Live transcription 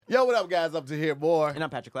Yo, what up, guys? Up to hear more. And I'm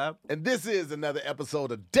Patrick Cloud. And this is another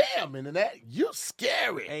episode of Damn Internet, You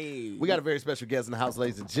Scary. Hey. We got a very special guest in the house,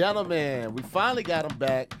 ladies and gentlemen. We finally got him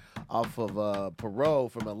back off of parole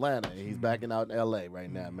from Atlanta. He's backing out in L.A.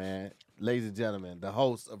 right now, man. Ladies and gentlemen, the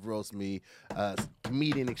host of Roast Me,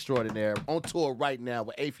 comedian extraordinaire, on tour right now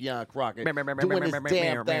with Afion Crockett, doing his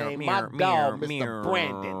damn thing. My dog, Mr.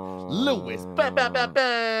 Brandon Lewis.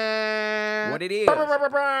 What it is? My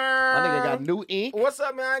nigga got new ink. What's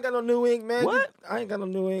up, man? I ain't got no new ink, man. What? I ain't got no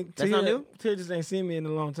new ink. That's not new? Tia just ain't seen me in a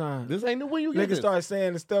long time. This ain't new. When you get Niggas this? start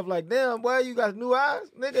saying the stuff like, damn, boy, you got new eyes?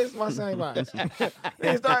 Nigga, it's my same eyes.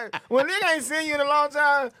 When nigga ain't seen you in a long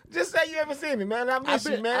time, just say you ever seen me, man. I miss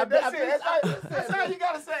you, man. That's it. That's all you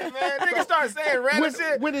gotta say, man. Niggas start saying random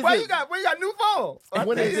shit. When is Boy, this? you got new phone.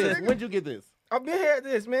 When is this? When'd you get this? I've been here at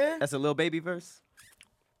this, man. That's a Lil Baby verse?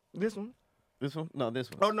 This one. This one? No,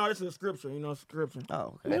 this one. Oh, no, this is a scripture. You know, scripture.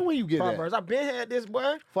 Oh, okay. Man, when you get that? Proverbs. I've been here at this,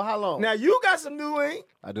 boy. For how long? Now, you got some new ink.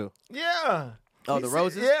 I do. Yeah. Oh, the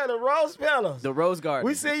roses? Yeah, the rose fellas. The Rose Garden.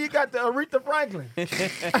 We see you got the Aretha Franklin.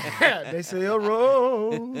 They say a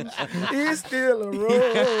rose is still a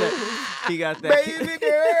rose. He got that. Baby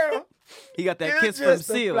girl. He got that it's kiss from just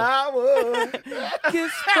a Seal. flower.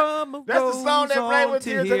 Kiss from a That's the rose song that played when on to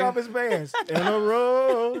Tia took here. off his pants. And a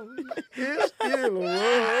rose is still a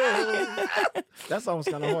rose. That song was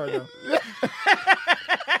kind of hard, though.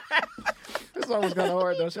 This song was kind of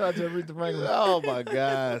hard, though. Shout out to Aretha Franklin. Oh my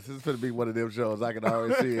gosh, this is gonna be one of them shows. I can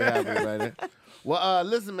already see it happening right there. Well,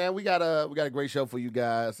 listen, man, we got a great show for you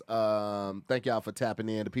guys. Thank y'all for tapping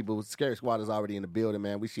in. The people, Scary Squad is already in the building,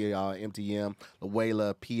 man. We see y'all, MTM,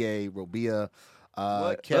 Luela, PA, Robia,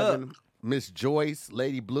 Kevin, Miss Joyce,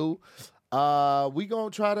 Lady Blue. We gonna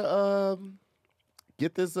try to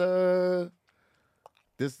get this song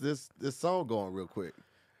going real quick.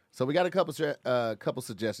 So we got a couple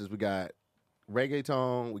suggestions. We got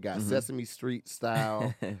reggaeton. We got Sesame Street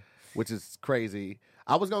style, which is crazy.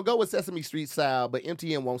 I was going to go with Sesame Street style, but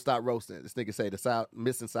MTN won't stop roasting. This nigga say the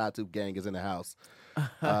missing side tooth gang is in the house.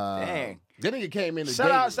 Dang. That nigga came in. Shout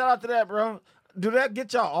out to that, bro. Do that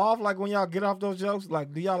get y'all off? Like when y'all get off those jokes?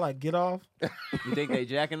 Like, do y'all like get off? You think they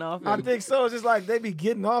jacking off? I think so. It's just like they be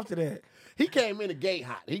getting off to that. He came in the gate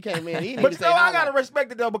hot. He came in. He didn't But even say no, I hi. gotta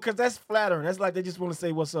respect it though because that's flattering. That's like they just want to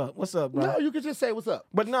say what's up. What's up, bro? No, you could just say what's up.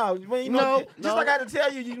 But no, when you know, No, just no. like I had to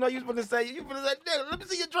tell you, you know, you supposed to say, let me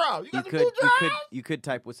see your draw. You got some new draws? You could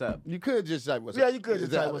type what's up. You could just say what's Yeah, up. you could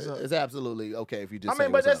just say what's up. It's absolutely okay if you just I say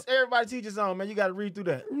mean, but what's that's up. everybody teaches on, man. You got to read through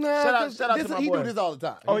that. Nah, shout out this, to my he boy. do this all the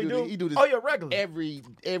time. Oh, you do? He do this Oh, you're regular. every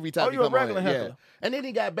time Oh, he you a come on regular here. heckler. Yeah. And then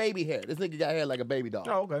he got baby hair. This nigga got hair like a baby dog.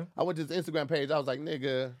 Oh, okay. I went to his Instagram page. I was like,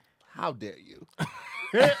 nigga, how dare you?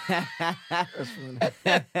 That's funny.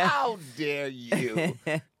 How dare you?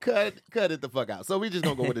 Cut it the fuck out. So we just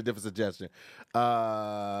gonna go with a different suggestion.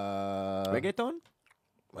 Reggaeton?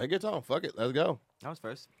 Reggaeton. Fuck it. Let's go. That was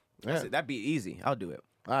first. Yeah. That'd be easy. I'll do it.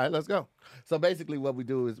 All right, let's go. So basically what we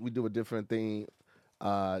do is we do a different thing,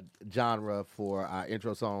 genre for our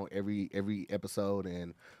intro song every episode,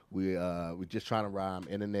 and we just trying to rhyme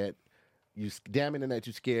internet. Damn internet,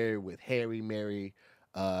 you scary with Harry, Mary,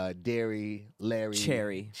 Dairy, Larry,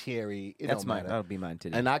 Cherry. It That's don't mine. matter. That'll be mine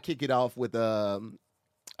today. And I kick it off with a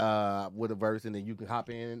verse, and then you can hop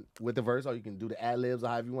in with the verse, or you can do the ad libs, or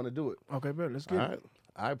however you want to do it. Okay, bro, let's All get right, it.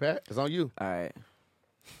 all right, Pat, it's on you. All right.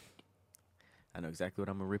 I know exactly what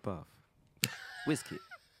I'm gonna rip off. Whiskey.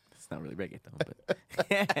 It's not really reggaeton, but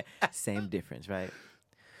same difference, right?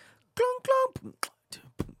 Clunk clunk.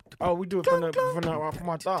 Oh, we do it from our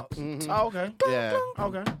thoughts. Mm-hmm. Oh, okay. Yeah.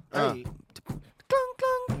 Okay. Hey. Clunk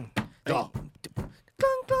clunk. Dog.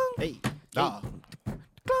 Clunk clunk. Hey. Dog.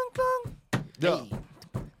 Clunk clunk. Dog.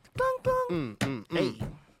 Clunk clunk. Hey.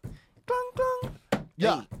 Clunk clunk.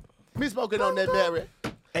 Yeah. Me smoking on that Mary.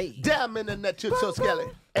 Hey. Damn internet, you so skelly.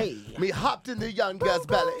 Hey. Me hopped in the young girl's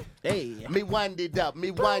belly. Hey. Me wind it out,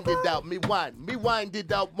 me wind it out, me wind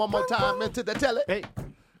it out one more time into the telly. Hey.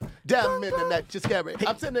 Damn internet, you scary.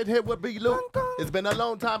 I'm sitting here with B-Lou. It's been a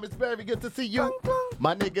long time, it's very good to see you.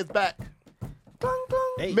 My nigga's back.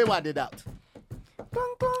 Hey. Me wind it out.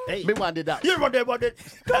 Hey. Me wind it out. You run there, run it.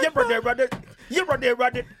 You run there, run it. You run there,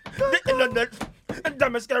 run it. The internet.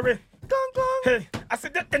 Damn it's scary. Hey, I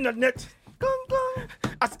said the internet.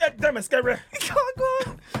 I said damn it's scary.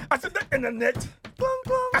 I said the internet.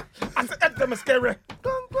 I said damn it's scary.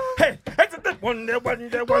 Hey, I said the wonder, what the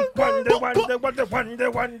internet.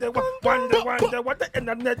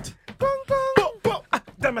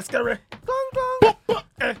 Damn it's scary.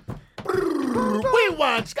 We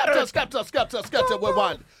won. Scatter, we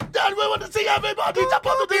won. Then we want to see everybody jump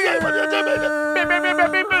on the thing.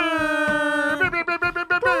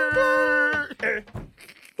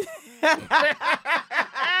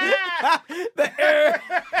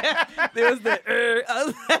 There was the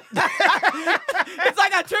It's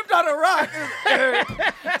like I tripped on a rock.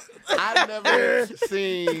 I've never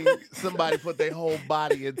seen somebody put their whole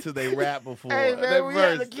body into their rap before. Hey man, That we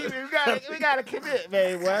verse. gotta keep it. We gotta commit,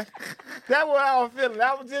 man. Boy. That's what I was feeling.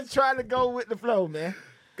 I was just trying to go with the flow, man.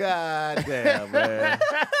 God damn, man.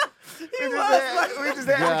 We just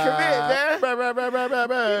had to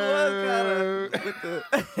commit,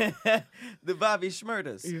 man. The Bobby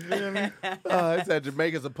Schmurdas. You feel me? It said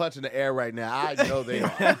Jamaica's a punch in the air right now. I know they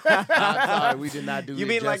are. I'm sorry, we did not do You it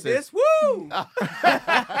mean like justice. this? Woo!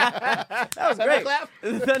 That was great.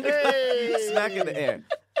 Hey. Smack in the air.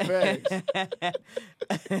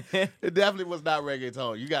 It definitely was not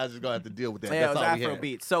reggaeton. You guys just gonna have to deal with that. Yeah, it That's was all we Afro had.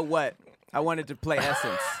 beat. So what? I wanted to play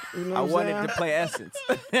Essence. You know I what I'm wanted saying? to play Essence.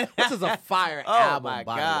 This is a fire Oh, album. my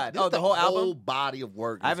by God. the way. Oh, the whole album? whole body of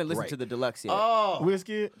work. I haven't is listened great. to the deluxe yet. Oh,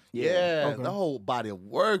 Whiskey. yeah. Okay. The whole body of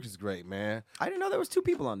work is great, man. I didn't know there was two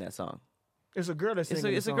people on that song. It's a girl that's It's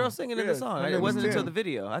singing. a girl singing in the song. It wasn't until the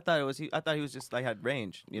video. I thought he was just like had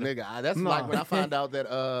range. You know? Nigga, that's Nah. like when I found out that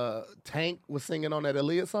Tank was singing on that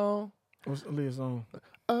Aaliyah song. What's Aaliyah's song?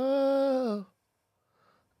 Oh.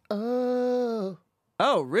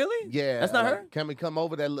 Oh, really? Yeah. That's not like, her? Can we come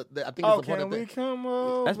over? I think it's Oh, one can of we the. come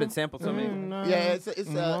over? That's been sampled to me. Yeah, was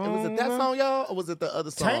it that song, y'all, or was it the other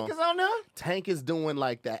song? Tank is on there? Tank is doing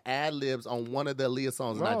like the ad libs on one of the Aaliyah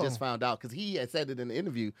songs, and I Whoa. just found out because he had said it in the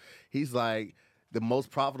interview. He's like, the most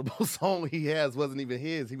profitable song he has wasn't even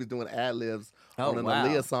his. He was doing ad libs on an wow.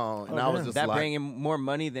 Aaliyah song, and Oh, I was damn. just That like, bring him more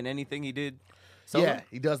money than anything he did. Solo? yeah,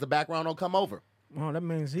 he does the background on "Come Over." Oh, that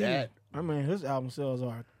means he. That- I mean, his album sales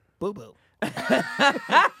are boo boo.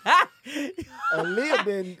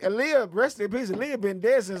 Aaliyah, rest in peace. Aaliyah been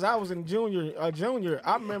dead since I was in junior.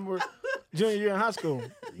 I remember junior year in high school.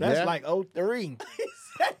 That's Yeah. like 03.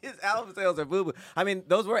 His album sales are boo boo. I mean,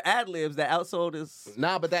 those were ad libs that outsold his.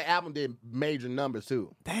 Nah, but that album did major numbers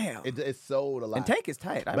too. Damn. It sold a lot. And Tank is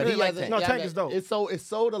tight. I But really he like hasn't. Tank. No, Tank is dope. It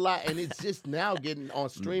sold a lot, and it's just now getting on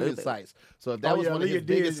streaming Boo-boo. sites. So if that Oh, was yeah, one of his Aaliyah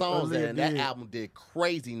biggest did. songs, Aaliyah then that did. album did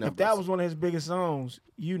crazy numbers. If that was one of his biggest songs,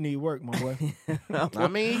 you need work, my boy. I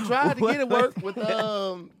mean, he tried to get it work with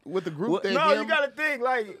the group What? that No, him. you gotta think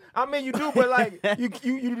like. I mean, you do, but like you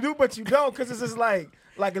do, but you don't, because it's just like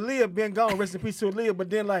Aaliyah been gone. Rest in peace to Aaliyah. But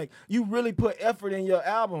then like you really put effort in your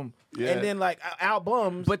album, Yeah. and then like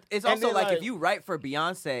albums. But it's and also then, like if you write for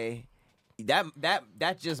Beyonce,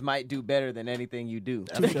 that just might do better than anything you do.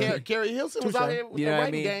 I mean, Carrie Hilson was Touche. out here with You the know what I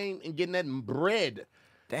writing mean? game and getting that bread.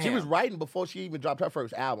 She Damn. was writing before she even dropped her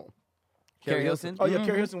first album. Carrie Hilson? Oh yeah,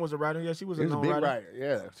 Carrie Hilson was a writer. Yeah, she was She a was a known big writer. writer.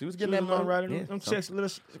 Yeah, she was She getting was a that known money. writer. Yeah, Them some- checks a little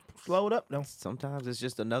slowed up though. Sometimes it's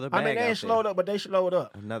just another I bag mean, they ain't out there. slowed up, but they slowed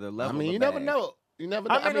up. Another I level. mean, of you a never bag. know. You never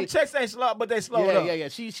know. I mean, them checks ain't slowed, but they slowed up. Yeah.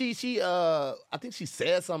 She I think she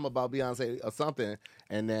said something about Beyonce or something,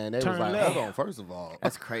 and then they was Turn like, left. hold on, first of all.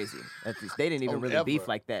 That's crazy. They didn't even Don't really ever. beef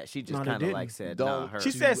like that. She just No, they kind of didn't. like said, Don't- nah, her.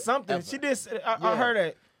 She said something. ever. She did. I Yeah. heard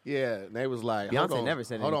that. Yeah, and they was like, hold Beyonce on, never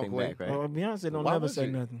said hold on, anything Queen. back, right? Well, Beyonce don't Why never would say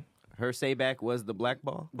she? nothing. Her say back was the black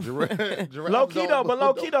ball. Low key though, but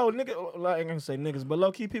low key though, nigga, like, I ain't gonna say niggas, but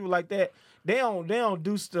low key people like that, they don't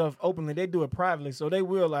do stuff openly. They do it privately, so they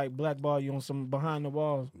will like blackball you on some behind the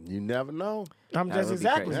walls. You never know. I'm That just would be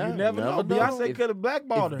exactly. crazy. You never know. Never know. Beyonce If- could have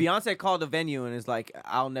blackballed If her. Beyonce called a venue and is like,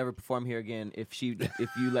 "I'll never perform here again," if you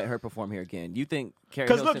let her perform here again, you think Carrie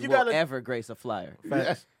 'Cause Hilson look, you will gotta- ever grace a flyer?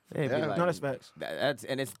 Facts. They'd be Yeah. like, No, that's facts. That's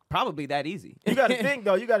and it's probably that easy. You got to think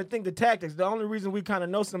though. You got to think the tactics. The only reason we kind of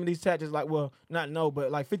know some of these tactics, like, well, not know,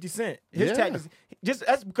 but like 50 Cent, his Yeah. tactics. Just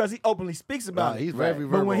that's because he openly speaks about Nah, it. he's Right. very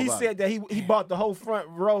But verbal when he about said that he bought the whole front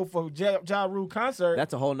row for Ja Rule concert,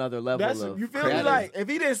 That's a whole nother level that's of you feel me? That Like if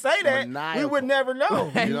he didn't say that, we maniacal. would never know. You know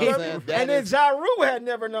what I'm saying? And That then is- Ja Rule had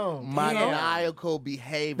never known. you know? maniacal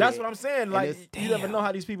behavior. That's what I'm saying. And Like it's- you never know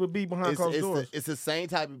how these people be behind closed doors. It's the same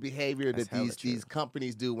type of behavior That's that hella true. these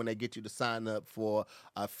companies do when they get you to sign up for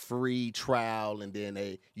a free trial, and then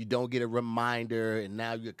you don't get a reminder, and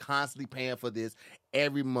now you're constantly paying for this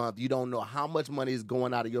every month. You don't know how much money is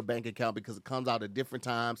going out of your bank account because it comes out at different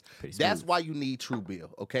times. Pretty That's smooth. why you need Truebill,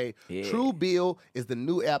 okay? Yeah. Truebill is the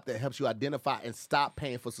new app that helps you identify and stop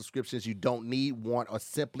paying for subscriptions you don't need, want, or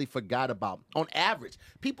simply forgot about. On average,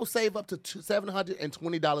 people save up to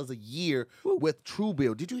 $720 a year with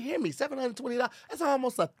Truebill. Did you hear me? $720? That's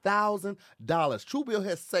almost $1,000. Truebill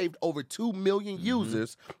has saved over 2 million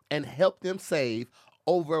users and helped them save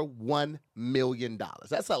over $1 million.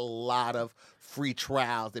 That's a lot of free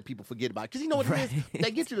trials that people forget about. Because you know what it is?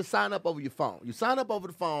 They get you to sign up over your phone. You sign up over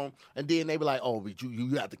the phone, and then they be like, oh, but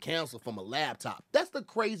you have to cancel from a laptop. That's the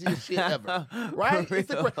craziest shit ever, right?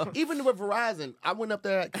 Even with Verizon, I went up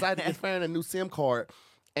there because I had to get Farron a new SIM card,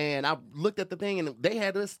 and I looked at the thing, and they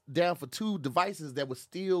had us down for 2 devices that was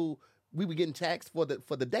still... We were getting taxed for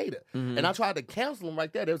the data, and I tried to cancel them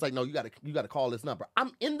right there. They was like, "No, you got to call this number."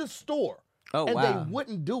 I'm in the store, they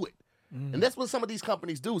wouldn't do it, and that's what some of these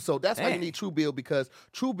companies do. So that's why you need Truebill, because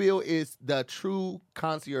Truebill is the true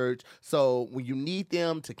concierge. So when you need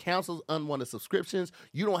them to cancel unwanted subscriptions,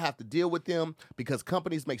 you don't have to deal with them because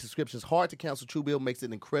companies make subscriptions hard to cancel. Truebill makes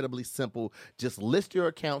it incredibly simple. Just list your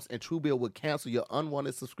accounts, and Truebill will cancel your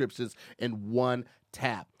unwanted subscriptions in one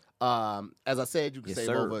tap. As I said, you can save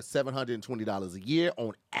over $720 a year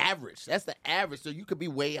on average. That's the average, so you could be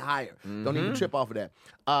way higher. Don't even trip off of that.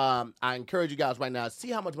 I encourage you guys right now,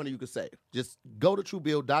 see how much money you can save. Just go to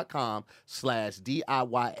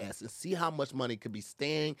truebill.com/DIYS and see how much money could be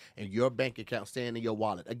staying in your bank account, staying in your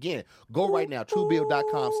wallet. Again, go right now,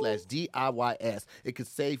 truebill.com/DIYS. It could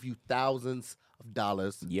save you thousands of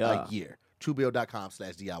dollars a year.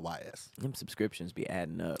 Truebill.com/DIYS. Them subscriptions be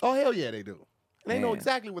adding up. Oh, hell yeah, they do. And they know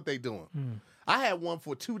exactly what they're doing. I had one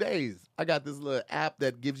for 2 days. I got this little app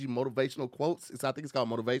that gives you motivational quotes. I think it's called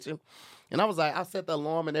Motivation. And I was like, I set the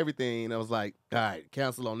alarm and everything. And I was like, all right,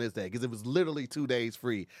 cancel on this day. Because it was literally 2 days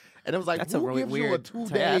free. And it was like, that's who gives you a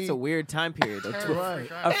 2-day? That's a weird time period.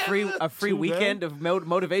 A free weekend of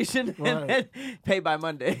motivation and then pay by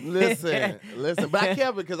Monday. Listen. But I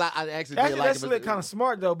kept it because I actually did like it. That's kind of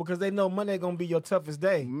smart, though, because they know Monday going to be your toughest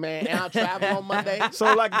day. Man, and I travel on Monday.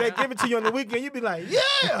 So, like, they give it to you on the weekend, you be like,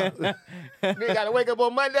 yeah. You got to wake up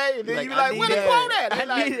on Monday, and then you be like, where the quote at?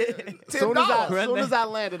 As soon as I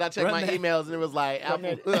landed, I checked my emails, and it was like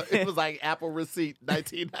Apple receipt,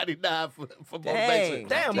 $19.99 for motivation.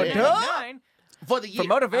 Damn, a dub? For the year. For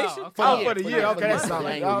motivation? For the year. Okay, that's not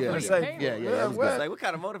like, I was going to say. Yeah. Like, what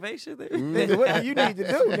kind of motivation? What do you need to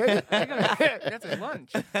do, nigga? That's a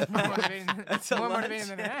lunch. More motivating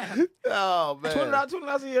than that. Oh, man.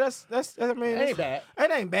 $20 a year, that's I mean, it ain't bad.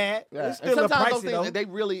 It ain't bad. Yeah. It's still a sometimes pricey, those things, though.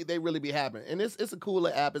 they really be happening. And it's a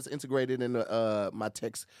cooler app. It's integrated in my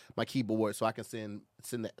keyboard, so I can send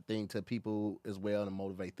that thing to people as well and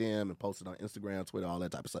motivate them and post it on Instagram, Twitter, all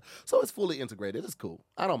that type of stuff. So it's fully integrated. It's cool.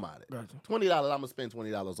 I don't mind it. Gotcha. $20, I'm going to spend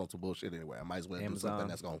 $20 on some bullshit anyway. I might as well do something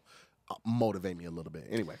that's going to motivate me a little bit.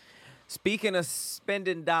 Anyway. Speaking of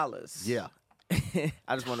spending dollars. Yeah.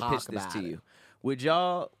 I just want to pitch this to you. Would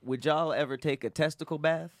y'all ever take a testicle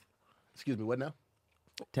bath? Excuse me, what now?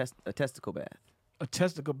 A testicle bath. A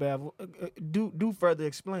testicle bath. Do further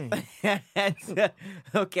explain.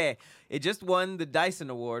 Okay. It just won the Dyson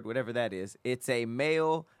Award, whatever that is. It's a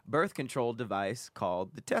male birth control device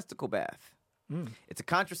called the testicle bath. It's a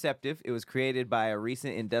contraceptive. It was created by a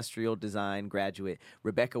recent industrial design graduate,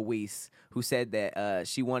 Rebecca Weiss, who said that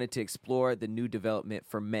she wanted to explore the new development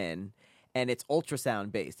for men. And it's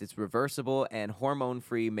ultrasound-based. It's reversible and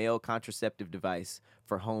hormone-free male contraceptive device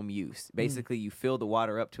for home use. Basically, you fill the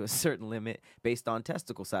water up to a certain limit based on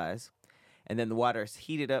testicle size, and then the water is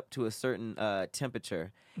heated up to a certain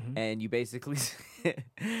temperature, and you basically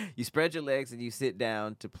you spread your legs and you sit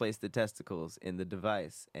down to place the testicles in the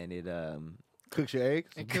device, and it cooks your eggs.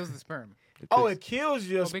 It kills the sperm. It kills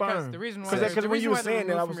your Because sperm. the reason why Because when you were saying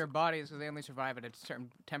that, from your body is because they only survive at a certain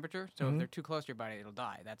temperature. So if they're too close to your body, it'll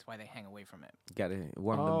die. That's why they hang away from it. got to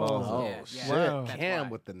warm the balls up. Oh, Yeah, shit. wow. Cam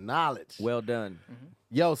with the knowledge. Well done.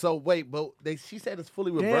 Yo, so wait, but she said it's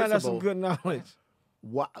fully reversible. Damn, that's some good knowledge.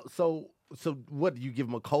 Wow. So what, do you give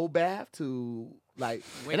them a cold bath to, like,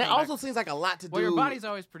 Wake and that them also back. seems like a lot to do. Well, your body's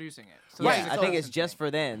always producing it. So Yeah, that's I think a it's just for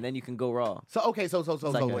then you can go raw. So, okay, so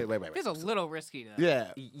like wait. It's a little risky, though.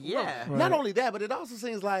 Yeah. Yeah. Right. Not only that, but it also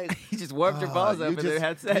seems like You just warmed your balls up and then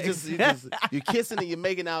had sex. you're kissing and you're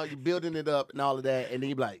making out, you're building it up and all of that, and then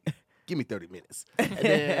you're like, give me 30 minutes. And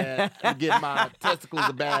then I get my testicles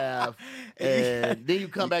a bath, and then you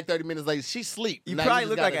come back 30 minutes later, she sleep. You Now probably just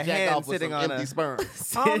look gotta like a jack hand off with sitting some on empty a sperm.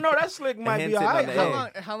 I don't know. That slick might be hand all sitting on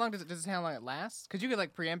right. the egg. How long does it last? Because you could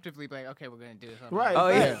like preemptively be like, okay, we're gonna do this. Right. Oh,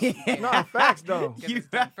 facts. yeah. No, facts, though. Get You this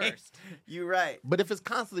done right. first. You right. But if it's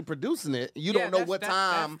constantly producing it, you Yeah, don't know that's- what that's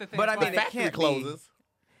time the thing. But I That's mean, the why- it factory can't closes.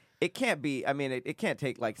 It can't be. I mean, it can't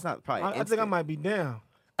take like it's not probably. I think I might be down.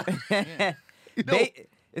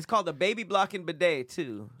 It's called a baby blocking bidet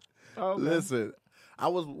too. Oh, okay. Listen, I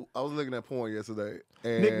was looking at porn yesterday.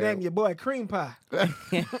 And Nickname your boy Cream Pie. that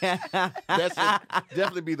should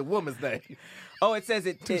definitely be the woman's name. Oh, it says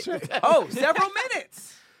it. Several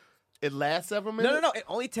minutes. It lasts several minutes? No. It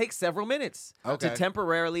only takes several minutes Okay. to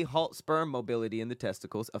temporarily halt sperm mobility in the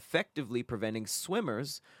testicles, effectively preventing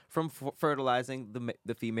swimmers from fertilizing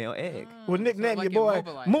the female egg. Well, nickname like your it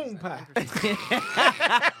boy mobilizes Moon it. Pie.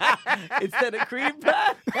 Instead of cream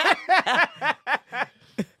pie.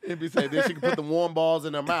 It'd be saying then she can put the warm balls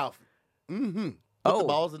in her mouth. Mm-hmm. Put the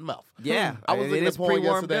balls in the mouth. Yeah, I was it looking is at porn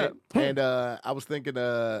pre-warmed yesterday, up. and I was thinking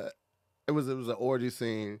it was an orgy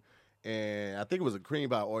scene, and I think it was a cream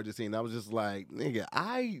pie orgy scene. I was just like, nigga,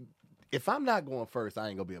 if I'm not going first, I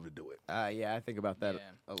ain't gonna be able to do it. Yeah, I think about that Yeah.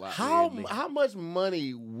 a lot. How weirdly. much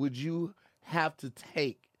money would you have to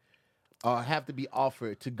take or have to be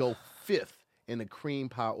offered to go fifth in a cream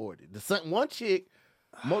pie orgy? One chick,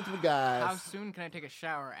 multiple guys. How soon can I take a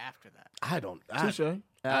shower after that? I don't. Touche.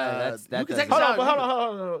 That you can doesn't- take a Hold shower.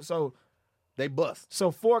 on, hold on. They bust.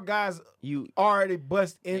 So 4 guys you already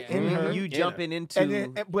bust in her. you In jumping into and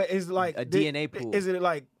then, but it's like a DNA pool. Is it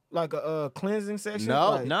like a cleansing section?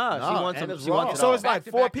 No, Like, no, she wants and them. it's She wants raw. it So all. it's like Back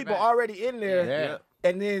to 4 back to people back. already in there, Yeah.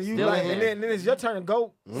 and then you Still like, in and there. then it's your turn to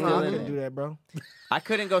go. Still No, I in couldn't there. do that, bro. I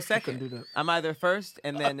couldn't go second. do that. I'm either first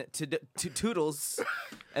and then to Toodles,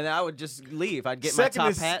 and then I would just leave. I'd get Second my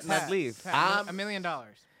top is hat and I'd leave. Pat, $1 million.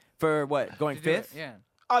 For what? Going To do it, fifth? Yeah.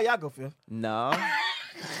 Oh, y'all go fifth. No.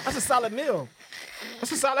 That's a solid meal.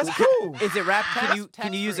 That's cool. Is it wrapped? Can you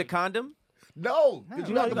tax use a free. condom? No, because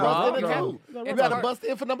you No, got to you bust gotta- in you it gotta- too. you gotta You got to work. bust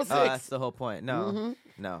in for number 6. That's the whole point. No,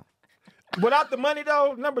 no. Without the money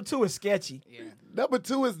though, number 2 is sketchy. Yeah. Number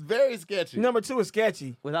 2 is very sketchy. Number 2 is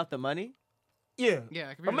sketchy. Without the money? Yeah.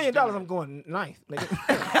 Yeah, it could be $1 million, just I'm going ninth.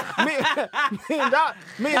 Nigga.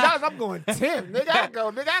 million dollars, I'm going 10th. Nigga, I go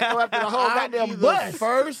after the whole I'm goddamn either bus.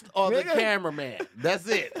 first or the Nigga. cameraman. That's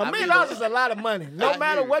it. $1 million is a lot of money. No I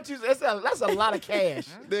matter hear what that's a lot of cash.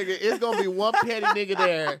 Nigga, it's gonna be one petty nigga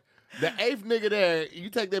there. The 8th nigga there, you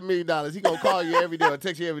take that $1 million, he gonna call you every day or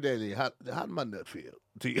text you every day. How did my nut feel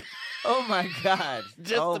to you? Oh my God.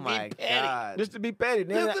 Just oh to be my petty. God. Just to be petty.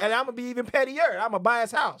 And I'm gonna be even pettier. I'm gonna buy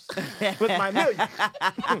his house with my $1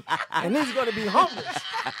 million. And he's gonna be homeless.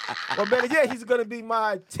 Or better yet, he's gonna be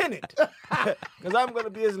my tenant. Because I'm gonna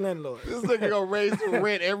be his landlord. This nigga gonna raise the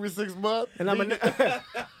rent every 6 months. And I'm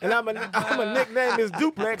gonna nickname his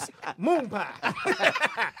duplex Moon Pie.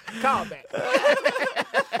 Call back.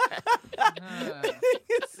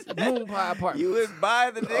 Moon Pie apartment. You would buy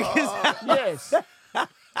the niggas. Yes.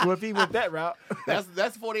 Well, if he went that route,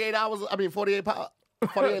 That's 48 hours. I mean, 48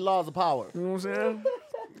 laws of power. you know what I'm saying?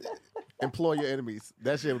 Employ your enemies.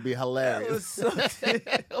 That shit would be hilarious.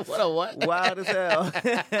 what? Wild as hell.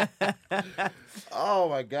 Oh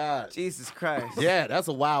my God. Jesus Christ. Yeah, that's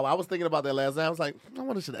a wow. I was thinking about that last night. I was like, I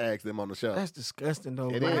wonder should ask them on the show. That's disgusting, though.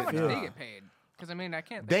 It bro. is. How much do Nah. they get paid? Because I mean, I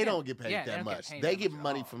can't. They can't- don't get paid yeah, that don't get much. paid They that get much at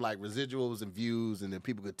money all. from like residuals and views, and then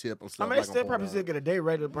people could tip and I stuff. mean, they still probably still get a day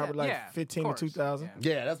rate of probably like Yeah, of 15 to course. 2,000.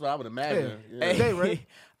 Yeah. Yeah, that's what I would imagine. Yeah. Yeah. Hey, right?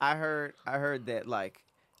 I heard that like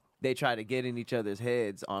they try to get in each other's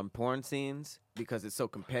heads on porn scenes because it's so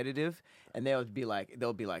competitive, and they'll be like,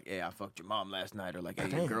 "Hey, I fucked your mom last night," or like, "Hey,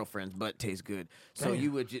 your Damn. girlfriend's butt tastes good." So Damn.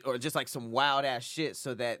 you would, or just like some wild ass shit,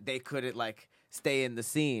 so that they couldn't like stay in the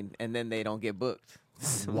scene, and then they don't get booked.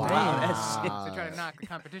 Some Wow. wild ass shit. To try to knock the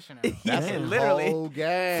competition out. That's Yeah, a literally whole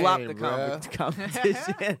game, flop the bruh.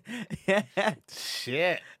 competition.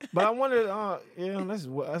 Shit. But I wonder, yeah, that's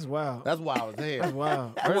wild. That's wild as hell. That's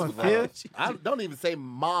wild. First Going of all, fifth? I don't even say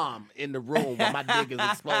mom in the room when my dick is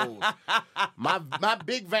exposed. My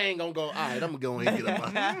big vein gonna go, all right, I'm gonna go and get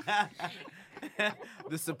up.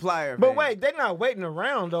 The supplier. But man. wait, they're not waiting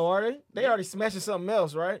around, though, are they? They already smashing something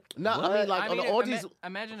else, right? No, I mean, like, on the orgies.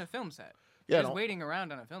 Imagine a film set. Yeah, Just no. waiting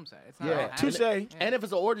around on a film set. It's not Yeah. all happening. Touche. And if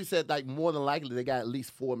it's an orgy set, like more than likely they got at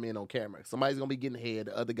least 4 men on camera. Somebody's gonna be getting head,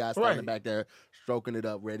 the other guy standing Right. back there stroking it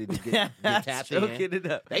up, ready to get tapped Stroking in.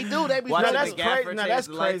 it up. They do. They be Watching No, stroking the that's it. gaffer crazy. No, change that's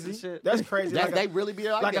the lights and crazy. shit. That's crazy. They really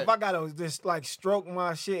be like like that. if I gotta just like stroke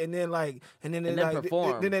my shit and then then like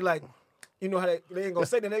perform. then they like, you know how they ain't gonna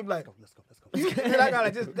say that, they be like, Let's go. then I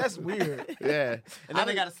gotta just, that's weird. Yeah. And then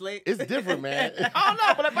they got a slate. It's different, man. I don't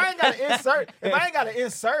know, but if I ain't gotta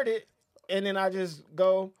insert it, and then I just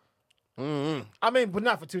go. Mm-hmm. I mean, but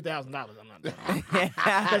not for $2,000. I'm not doing it.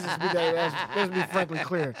 let's be frankly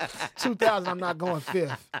clear. $2,000, I'm not going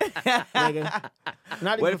fifth. Nigga.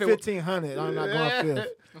 Not What even if it- $1,500. I'm not going fifth.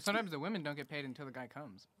 Well, sometimes the women don't get paid until the guy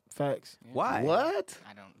comes. Facts. Why? What?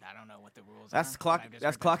 I don't know what the rules That's are. clock. but I've just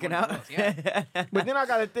That's heard clocking one of out. those, Yeah. But then I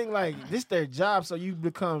gotta think like this their job, so you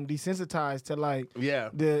become desensitized to like Yeah.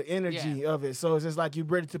 the energy of it. So it's just like you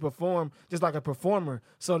ready to perform, just like a performer.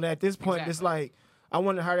 So that at this point, it's Exactly. like, I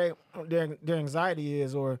wonder how their anxiety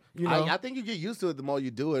is, or you know. I think you get used to it the more you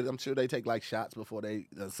do it. I'm sure they take like shots before they.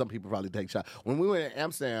 Some people probably take shots. When we went to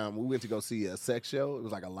Amsterdam, we went to go see a sex show. It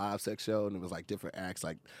was like a live sex show, and it was like different acts,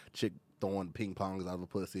 like chick throwing ping pongs out of a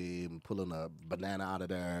pussy and pulling a banana out of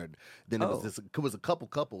there. Then it was a couple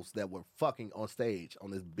couples that were fucking on stage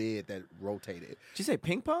on this bed that rotated. Did you say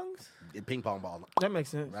ping pongs? Ping pong ball. That makes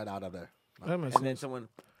sense. Right out of there. That makes And sense. then someone.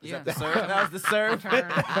 Yeah. That the serve? That was the serve.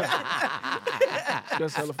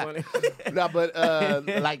 That's hella funny. No, but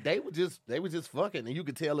like they were just fucking, and you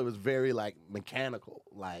could tell it was very like mechanical.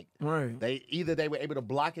 Like Right. they were able to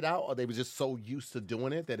block it out, or they were just so used to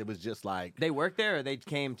doing it that it was just like They worked there, or they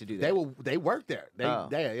came to do that. they worked there. Oh.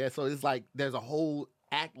 Yeah. So it's like there's a whole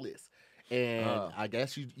act list. And I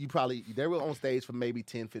guess you probably, they were on stage for maybe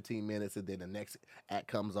 10, 15 minutes, and then the next act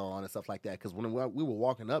comes on and stuff like that. Because when we were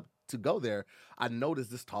walking up to go there, I noticed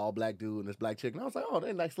this tall black dude and this black chick, and I was like, oh,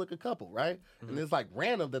 they're a nice looking couple, right? Mm-hmm. And it's like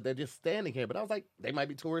random that they're just standing here. But I was like, they might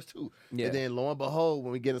be tourists too. Yeah. And then lo and behold,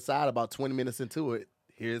 when we get inside about 20 minutes into it,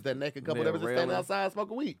 here's that naked couple that was just standing outside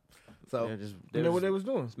smoking weed. So You know what they was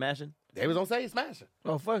doing? Smashing? they was on stage smashing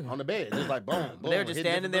Oh, fuck. on the bed. Just like boom, boom. They were just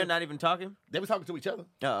hitting standing there, different- not even talking? They was talking to each other.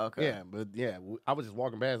 Oh, okay. Yeah, but I was just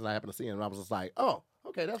walking past and I happened to see him, and I was just like, oh,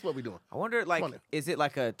 okay, that's what we doing. I wonder, like, Funny. is it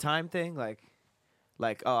like a time thing? Like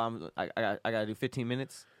oh, I gotta do 15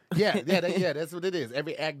 minutes? Yeah, that's what it is.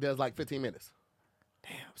 Every act does like 15 minutes.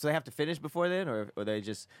 So they have to finish before then, or they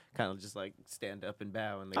just kind of just like stand up and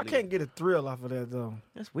bow and they I leave? can't get a thrill off of that though.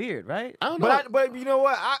 That's weird, right? I don't know. But you know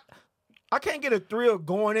what? I can't get a thrill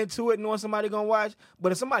going into it knowing somebody gonna watch.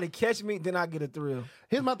 But if somebody catch me, then I get a thrill.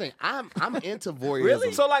 Here's my thing. I'm into voyeurism.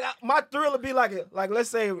 Really? So like my thrill would be like let's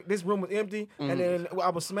say this room was empty and then I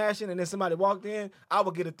was smashing and then somebody walked in, I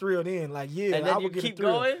would get a thrill then. Like And then I you would get keep a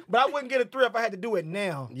thrill. going? But I wouldn't get a thrill if I had to do it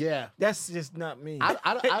now. Yeah. That's just not me.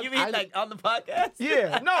 You mean like on the podcast?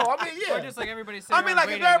 Yeah, no, I mean, yeah. Or just like everybody sitting I mean, around like if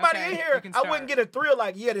waiting, everybody okay, in you here, can I start. wouldn't get a thrill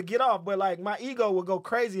like to get off, but like my ego would go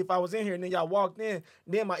crazy if I was in here and then y'all walked in,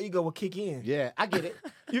 then my ego would kick in. Yeah, I get it.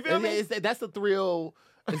 You feel me? That's the thrill.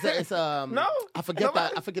 It's No, I forget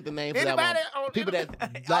the name for that Anybody one. on- People that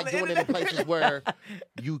on like the doing it in internet? places where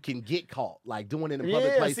you can get caught, like doing it in public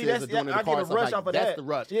Yeah, places see, that's- or doing it in I the car. get a and stuff rush like, off of that's that. the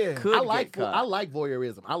rush. Yeah. Could I like get caught. I like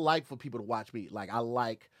voyeurism. I like for people to watch me. Like I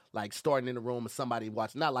like starting in the room and somebody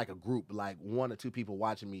watching, not like a group, but like one or two people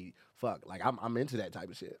watching me. Fuck, like I'm into that type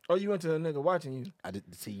of shit. Or you into a nigga watching you? I did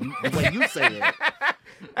see you the way you say it.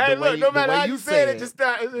 Hey, way look, no the matter way how you you said said it, just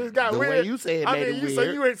got the weird. way you said it I made mean, it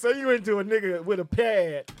you, so you into a nigga with a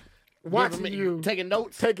pad watching you taking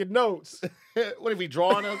notes. taking notes. What if he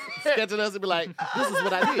drawing us, sketching us, and be like, "This is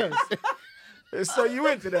what I did." So you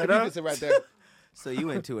into that, You huh? can sit right there. So you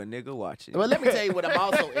into a nigga watching? Well, let me tell you what I'm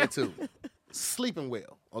also into. Sleeping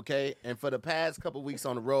well, okay? And for the past couple weeks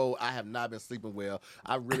on the road, I have not been sleeping well.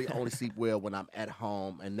 I really only sleep well when I'm at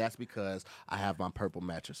home, and that's because I have my purple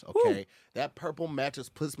mattress, okay? That purple mattress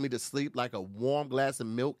puts me to sleep like a warm glass of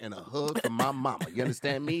milk and a hug from my mama. You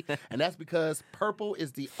understand me? And that's because purple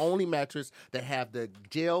is the only mattress that have the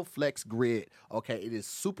gel flex grid, okay? It is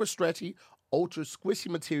super stretchy, ultra squishy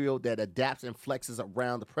material that adapts and flexes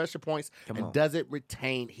around the pressure points and doesn't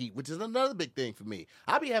retain heat, which is another big thing for me.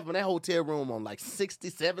 I be having that hotel room on like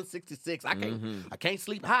 67, 66. I can't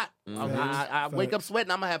sleep hot. I wake up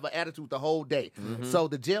sweating. I'm gonna have an attitude the whole day. So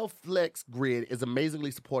the Gel Flex Grid is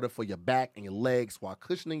amazingly supportive for your back and your legs while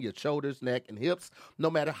cushioning your shoulders, neck, and hips,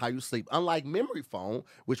 no matter how you sleep. Unlike memory foam,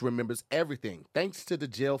 which remembers everything, thanks to the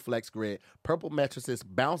Gel Flex Grid, purple mattresses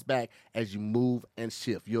bounce back as you move and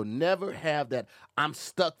shift. You'll never have that I'm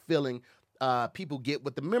stuck feeling people get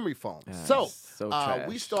with the memory foam. So trash.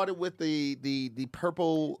 we started with the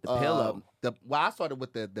purple pillow. I started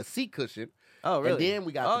with the seat cushion. Oh, really? And then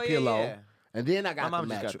we got the pillow. Yeah. And then I got My the mom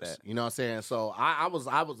just got mattress. that. You know what I'm saying? So I was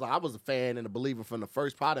a fan and a believer from the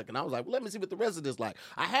first product, and I was like, well, let me see what the rest of this like.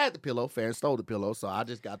 I had the pillow, fan stole the pillow, so I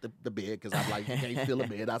just got the bed because I'm like, you can't steal a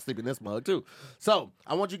bed. I sleep in this mug too. So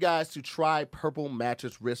I want you guys to try Purple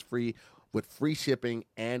Mattress risk-free with free shipping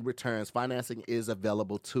and returns. Financing is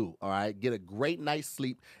available too, all right? Get a great night's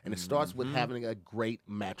sleep, and it starts with having a great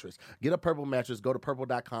mattress. Get a Purple mattress. Go to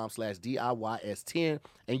purple.com/DIYS10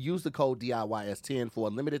 and use the code DIYS10 for a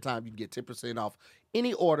limited time. You can get 10% off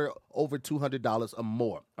any order over $200 or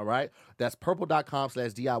more, all right? That's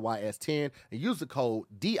purple.com/DIYS10 and use the code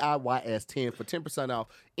DIYS10 for 10% off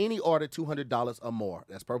any order $200 or more.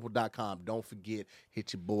 That's purple.com. Don't forget,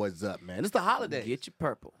 hit your boys up, man. It's the holidays. Get your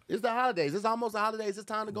purple. It's the holidays. It's almost the holidays. It's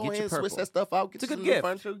time to go Get in your and switch purple. that stuff out. Get It's a you good some new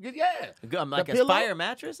gift. furniture. Yeah. I'm like The a pillow? fire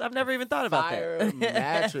mattress? I've never even thought about Fire that.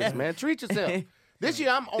 mattress, man. Treat yourself. This year,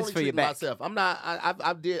 I'm only for your treating back. myself. I'm not.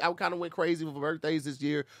 I kind of went crazy for birthdays this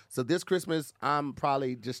year. So this Christmas, I'm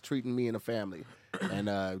probably just treating me and the family,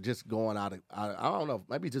 and just going out. I don't know.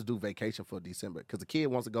 Maybe just do vacation for December because the kid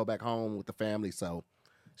wants to go back home with the family, so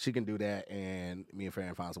she can do that, and me and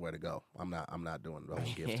Farron find somewhere to go. I'm not doing the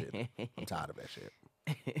whole gifted. I'm tired of that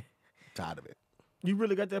shit. Tired of it. You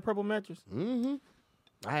really got that purple mattress? Mm-hmm.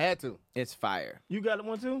 I had to. It's fire. You got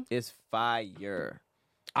one too? It's fire.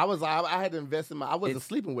 I had to invest in I wasn't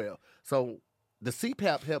sleeping well. So the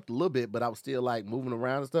CPAP helped a little bit, but I was still like moving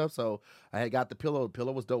around and stuff. So I had got the pillow. The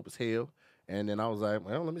pillow was dope as hell. And then I was like,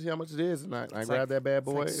 well, let me see how much it is. And I grabbed that bad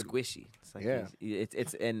boy. It's like squishy. It's like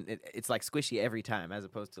it's like squishy every time, as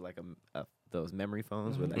opposed to like those memory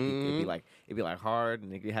phones where like it'd be like hard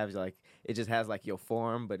and it has like it just has like your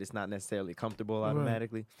form, but it's not necessarily comfortable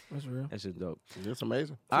automatically. That's real. That's just dope. It's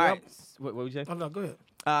amazing. All right, what would you say? Oh no, go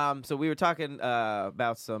ahead. So we were talking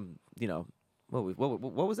about some, what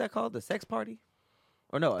was that called? The sex party,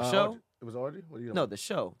 or no, a show? It was orgy? What are you No, the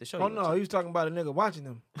show. The show. Oh you no, went he was talking about a nigga watching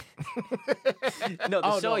them. to. No,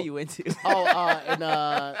 the show you went to.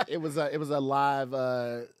 It was a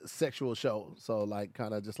live sexual show. So like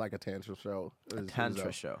kind of just like a tantra show.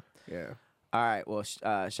 Tantra show. Yeah. All right. Well,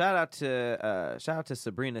 shout out to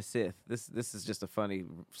Sabrina Sith. This is just a funny,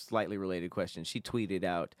 slightly related question. She tweeted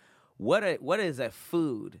out, "What is a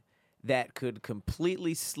food that could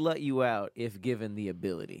completely slut you out if given the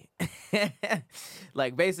ability?"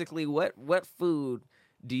 Like basically, what food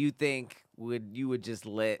do you think you would just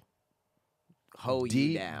let hoe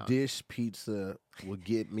you down? Deep dish pizza would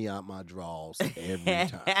get me out my drawers every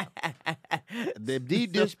time. The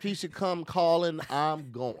deep dish pizza come calling,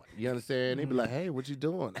 I'm going. You understand? They be like, "Hey, what you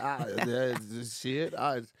doing?" Shit.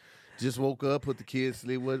 I just woke up, put the kids to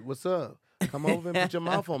sleep. What's up? Come over and put your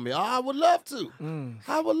mouth on me. Oh, I would love to.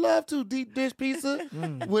 I would love to. Deep dish pizza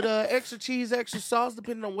with extra cheese, extra sauce,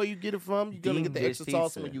 depending on where you get it from. You're going to get the extra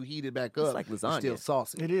sauce when you heat it back up. It's like lasagna. It's still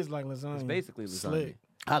saucy. It is like lasagna. It's basically lasagna. Slick.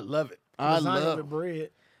 I love it. I Lasagna love with bread.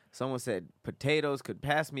 Someone said potatoes could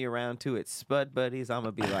pass me around too at Spud Buddies. I'm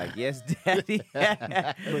gonna be like, yes, daddy.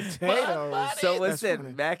 Potatoes. Someone That's said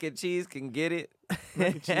funny. mac and cheese can get it.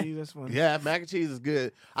 Mac and cheese, that's funny. Yeah, mac and cheese is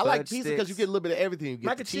good. I like Fudge pizza because you sticks. get a little bit of everything. You get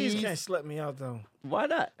Mac the and cheese can't slut me out though. Why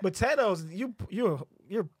not? Potatoes, you're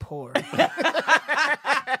poor. Did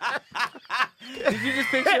you just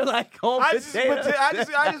picture like home I just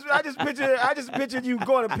potatoes? pictured you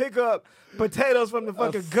going to pick up potatoes from the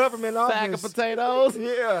fucking government sack office. of potatoes.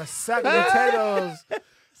 Yeah, a sack of potatoes.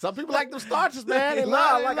 Some people like them starches, man. They Nah,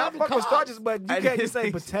 love, like I love fuck them with starches, but you I can't did just say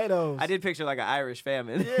think- potatoes. I did picture like an Irish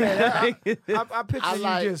famine. Yeah, I picture I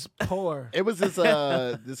like- you just poor. It was this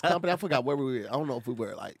this company. I forgot where we were. I don't know if we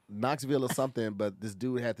were like Knoxville or something, but this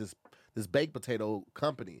dude had this baked potato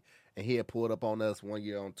company, and he had pulled up on us one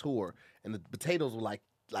year on tour, and the potatoes were like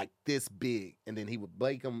this big, and then he would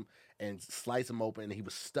bake them and slice them open, and he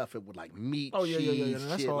would stuff it with like meat, Oh, yeah, cheese,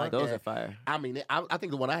 that's shit hard. like Those that. are fire. I mean, I think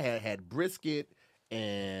the one I had brisket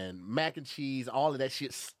and mac and cheese, all of that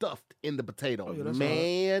shit stuffed in the potato. Oh, yeah, that's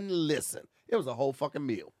Man, listen, it was a whole fucking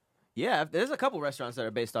meal. Yeah, there's a couple restaurants that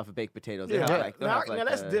are based off of baked potatoes. They Yeah, have, like, they'll now, have, like, now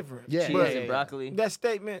that's different. Yeah, cheese yeah, and broccoli. That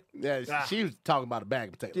statement. Yeah, she was talking about a bag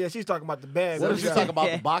of potatoes. Yeah, she's talking about the bag. What if you she got- talking about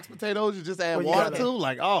Yeah. the box potatoes? You just add Well, you water gotta- to?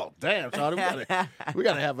 Like, oh, damn, Charlie, we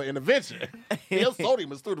gotta have an intervention. His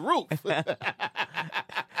sodium is through the roof.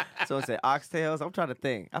 Someone said oxtails. I'm trying to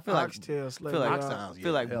think. I feel Oxtail, like slave feel like, dog. Oxtails, I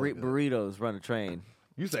feel like hella good. burritos run a train.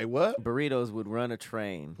 You say what? Burritos would run a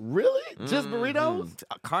train. Really? Just burritos?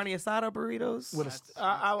 Carne asada burritos? With a,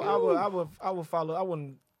 I would follow. I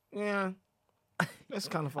wouldn't. Yeah, that's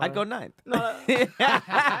kind of fun. I'd go ninth. No,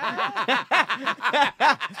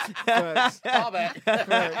 facts. All that.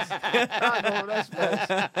 Facts. I know, that's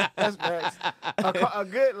facts. That's facts. A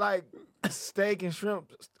good like steak and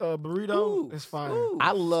shrimp burrito Ooh, is fine. ooh.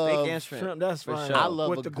 I love Steak and shrimp. Shrimp, that's For fine. sure. I love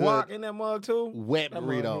with a the good guac in that mug too. wet That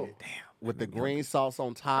burrito. mug hit. With the green sauce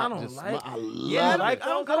on top. I don't Just like I it. love Yeah, it. like, I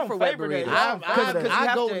don't go for wet favor that. burritos.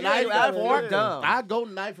 I go knife and fork. dumb. I go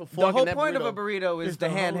knife and The fork. whole in that point of burrito. a burrito is It's the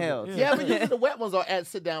to hold it. handheld. Yeah. Yeah, but usually the wet ones are at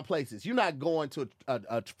sit-down places. You're not going to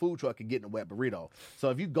a food truck and getting a wet burrito.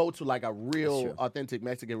 So if you go to like a real true. authentic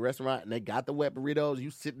Mexican restaurant and they got the wet burritos,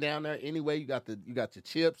 you sit down there anyway. You got your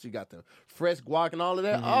chips, you got the fresh guac and all of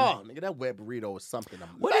that. Oh, nigga, that wet burrito is something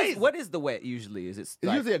amazing. What is the wet usually? Is it It's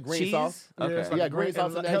like usually a green cheese? sauce. Okay. it's Yeah, like green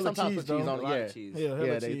sauce in there. hella Sometimes cheese, put cheese though. on A it. lot Yeah. of cheese. Yeah, hella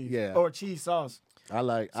Yeah, cheese. yeah. Or cheese sauce. I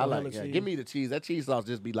like hella yeah. cheese. Give me the cheese. That cheese sauce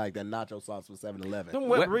just be like that nacho sauce for 7-Eleven. Them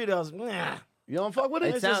wet Wet- burritos, nah. You don't fuck with it?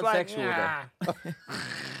 It It's sounds just like, sexual, though.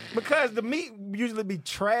 Because the meat usually be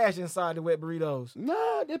trash inside the wet burritos.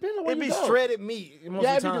 No, depending on where It you be go. shredded meat most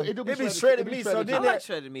Yeah, of the time. it do be It be shredded- shredded it be meat. shredded So I then like that,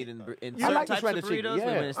 shredded meat in I certain like the types of shredded burritos chicken, yeah.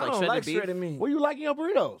 when it's I like don't shredded like beef. shredded meat. What do you like in your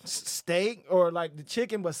burritos? Steak or like the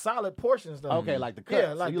chicken, but solid portions though. Okay, like the cuts.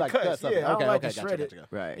 Yeah, like so you the like cuts. of it. Yeah, I don't okay, like okay, the gotcha, shredded. gotcha, gotcha.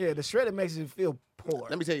 Right. Yeah, the shredded makes it feel poor.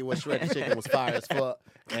 Let me tell you what shredded chicken was fire as fuck,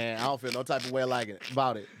 and I don't feel no type of way like it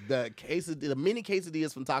about it. The mini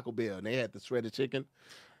quesadillas from Taco Bell, and they had the shredded chicken.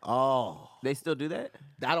 Oh, They still do that?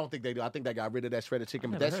 I don't think they do. I think they got rid of that shredded chicken.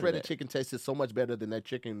 But never that heard of shredded that. chicken tasted so much better than that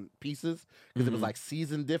chicken pieces because it was like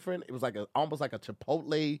seasoned different. It was like almost like a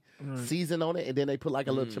chipotle season on it, and then they put like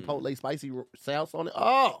a little chipotle spicy sauce on it.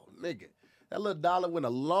 Oh, nigga, that little dollar went a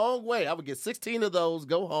long way. I would get 16 of those,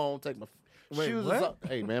 go home, take my shoes what? up.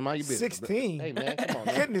 Hey man, mind your business. 16. Hey man, come on,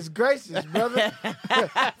 man. Goodness gracious, brother.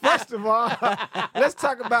 First of all, let's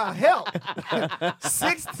talk about help.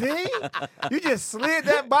 16? You just slid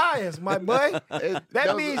that by us, my boy.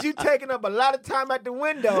 That means you taking up a lot of time at the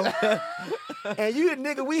window. And you the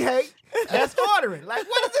nigga we hate that's ordering. Like,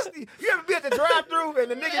 what is this? You ever be at the drive-thru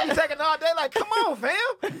and the nigga be taking all day? Like, come on,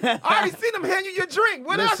 fam. I already seen them hand you your drink.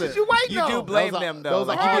 What else Listen, is you waiting You on? do blame Those are- them, though. those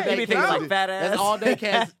are Like, all you day be thinking like quesadillas. fat ass. That's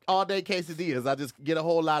all day quesadillas. I just get a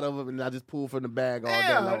whole lot of them and I just pull from the bag all day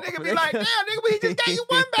Damn, long. nigga be like, damn, nigga, we just gave you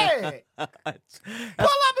one bag. Pull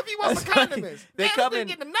up if you want some condiments. They Damn, come this in-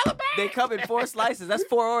 nigga getting another bag. They come in 4 slices. That's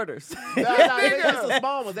 4 orders. Nah, they just the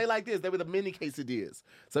small ones. They like this. They were the mini quesadillas.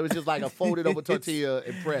 So it's just like a folded over tortilla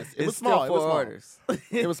and pressed. It was It's small. still It was 4 small. orders.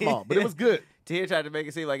 It was small, but it was good. Tahir tried to make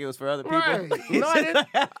it seem like it was for other people. Right. No, I didn't.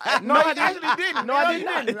 No, he actually didn't. No, I did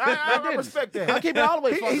not. didn't. I respect that. I keep it all the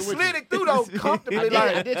way He fucking with slid you. it through though comfortably. I did.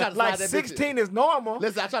 I did try to slide like that bitch 16 is normal.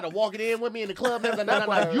 Listen, I tried to walk it in with me in the club. And I was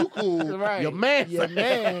like, you cool. Right. Your man. Your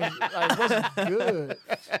man. Like, what's good?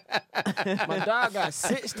 My dog got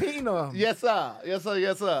 16 of them. Yes, sir. Yes, sir.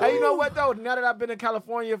 Yes, sir. Hey, you know what though? Now that I've been in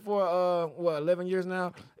California for 11 years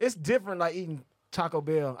now, it's different. Like eating Taco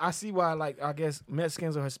Bell. I see why. Like I guess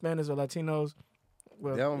Mexicans or Hispanics or Latinos.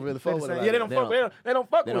 Well, They don't really they're fuck the with it same. like Yeah, they that. don't fuck. They don't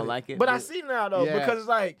fuck they with don't it. like it. But I see now though Yeah. because it's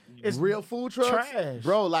like it's real food trucks, trash.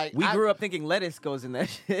 bro. Like We grew up thinking lettuce goes in that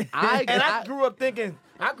shit. I grew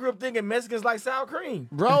up thinking Mexicans like sour cream.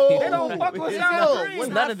 bro. They don't fuck with sour Yo, cream. When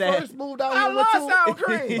None I of that. first moved out I here, love with two- sour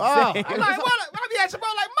cream. Oh, I'm like, what? I be at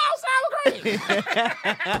Chipotle like more sour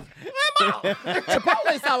cream. More.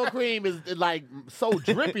 Chipotle sour cream is like so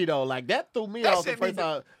drippy though. Like that threw me That off the shit first be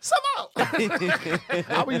time. some out.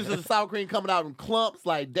 I was used to the sour cream coming out in clumps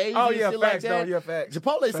like daisies. Oh yeah, and shit facts like that. though. Yeah, facts.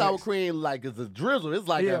 Chipotle sour Facts. cream like is a drizzle. It's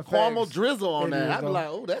like Yeah, a caramel facts. drizzle on It that. is, I'd be though. like,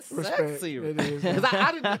 oh, that's Respect. sexy. It is. Because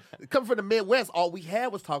I didn't come from the Midwest. All we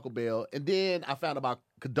had was Taco Bell, and then I found about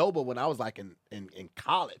Qdoba when I was like in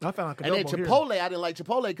college. I found And then Qdoba here. Chipotle, I didn't like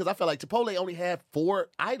Chipotle because I felt like Chipotle only had 4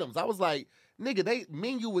 items. I was like, nigga, they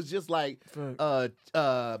menu was just like Fact.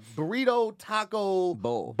 burrito, taco,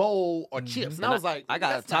 Bowl. or chips. And And I was like, I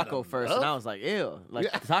got a that's not taco first, enough. and I was like, ew. Like,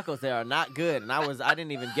 Yeah. the tacos there are not good. And I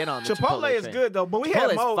didn't even get on the Chipotle Chipotle is train. good though, but we had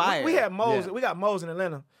Chipotle's Moe's. fire. We had Moe's. Yeah. We got Moe's in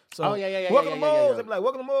Atlanta. So Oh, yeah, welcome yeah, to yeah, Moe's. yeah. They be like,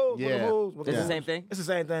 welcome to Moe's. Yeah. Welcome to Moe's. Welcome It's to the Moe's. same thing? It's the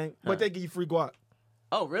same thing, but they give you free guac.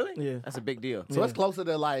 Oh, really? Yeah. That's a big deal. So it's closer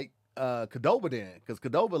to like Qdoba then, because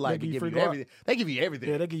Qdoba like give give you you free guac. everything. They give you everything.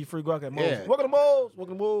 Yeah, they give you free guac at Moe's. Yeah. Welcome to Moe's.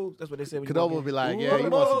 Welcome to Moe's. That's what they said. when you walk Qdoba in. would be like, Ooh, yeah, welcome you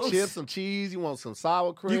to want some Moe's. chips, some cheese, you want some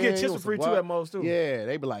sour cream. You get chips want for free some too guac. at Moe's too. Yeah,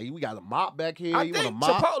 they be like, we got a mop back here. I You want a think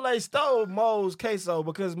mop? Chipotle stole Moe's queso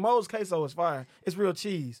because Moe's queso is fire. It's real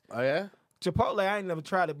cheese. Oh yeah. Chipotle, I ain't never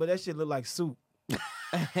tried it, but that shit look like soup. the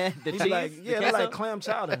It's cheese? like, the yeah, they like queso? clam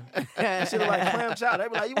chowder. That shit look like clam chowder. They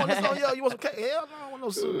be like, you want this on yo? You want some? Hell no, I don't want no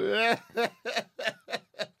soup.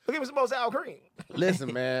 Give me some more sour cream.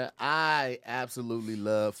 Listen, man, I absolutely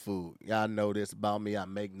love food. Y'all know this about me. I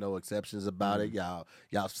make no exceptions about it. Y'all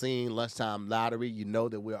seen Lunchtime Lottery. You know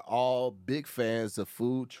that we're all big fans of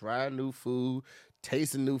food, trying new food,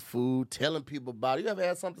 tasting new food, telling people about it. You ever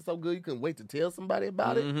had something so good you couldn't wait to tell somebody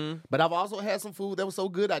about it? But I've also had some food that was so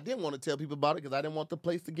good I didn't want to tell people about it because I didn't want the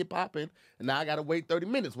place to get popping. And now I got to wait 30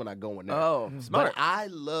 minutes when I go in there. Oh, smart. But I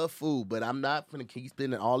love food, but I'm not going to keep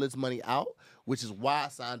spending all this money out, which is why I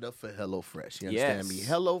signed up for HelloFresh. You understand me? Yes.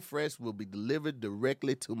 HelloFresh will be delivered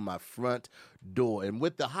directly to my front door. And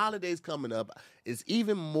with the holidays coming up, it's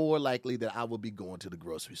even more likely that I will be going to the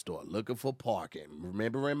grocery store, looking for parking,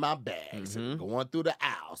 remembering my bags, and going through the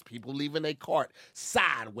aisles, people leaving their cart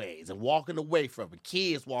sideways and walking away from it,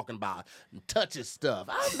 kids walking by and touching stuff.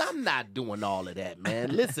 I'm not doing all of that,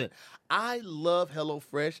 man. Listen, I love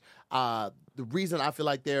HelloFresh. The reason I feel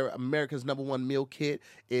like they're America's #1 meal kit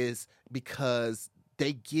is because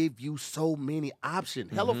they give you so many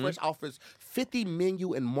options. HelloFresh offers 50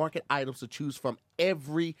 menu and market items to choose from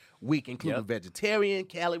every week, including vegetarian,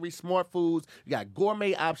 calorie-smart foods. You got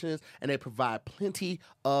gourmet options, and they provide plenty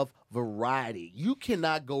of variety. You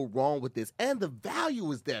cannot go wrong with this, and the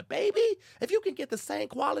value is there, baby. If you can get the same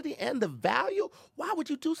quality and the value, why would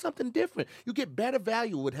you do something different? You get better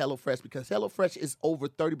value with HelloFresh because HelloFresh is over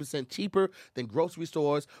 30% cheaper than grocery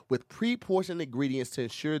stores with pre-portioned ingredients to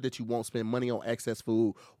ensure that you won't spend money on excess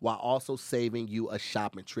food while also saving you a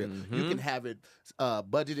shopping trip. You can have it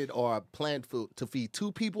budgeted or planned to feed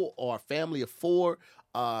 2 people or a family of 4.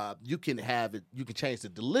 You can have it. You can change the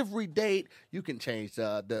delivery date. You can change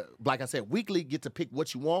like I said, weekly. Get to pick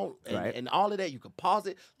what you want, and all of that. You can pause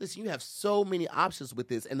it. Listen, you have so many options with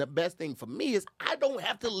this, and the best thing for me is I don't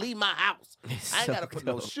have to leave my house. I ain't got to put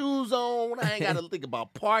no shoes on. I ain't got to think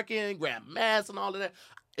about parking, grab masks, and all of that.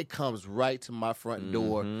 It comes right to my front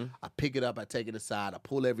door. I pick it up, I take it aside, I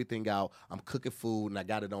pull everything out. I'm cooking food, and I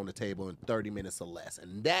got it on the table in 30 minutes or less.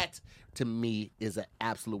 And that, to me, is an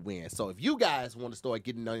absolute win. So if you guys want to start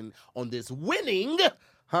getting on this winning,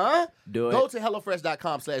 do it. Go to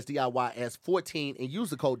HelloFresh.com/DIYS14 and use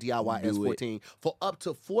the code DIYS14 for up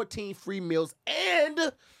to 14 free meals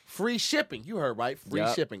and free shipping. You heard right, free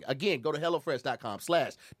shipping. Again, go to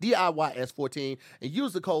HelloFresh.com/DIYS14 and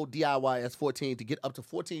use the code DIYS14 to get up to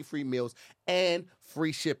 14 free meals and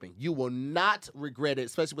free shipping. You will not regret it,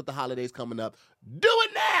 especially with the holidays coming up. Do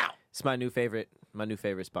it now! It's my new favorite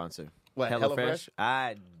sponsor. What, HelloFresh?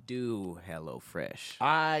 I do HelloFresh.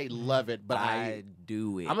 I love it, but I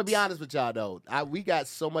do it. I'm going to be honest with y'all, though. We got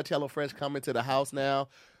so much HelloFresh coming to the house now.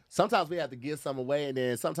 Sometimes we have to give some away, and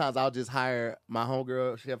then sometimes I'll just hire my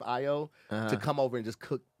homegirl, Chef Io, to come over and just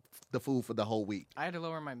cook the food for the whole week. I had to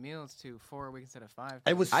lower my meals to 4 a week instead of 5.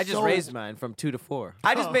 I just raised mine from 2 to 4.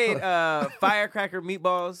 I just made firecracker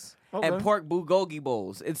meatballs and pork bulgogi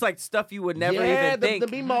bowls. It's like stuff you would never even think.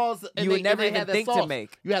 The meatballs, you would never even think to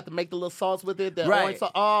make. You have to make the little sauce with it. Right.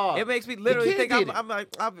 Sauce. Oh, it makes me literally think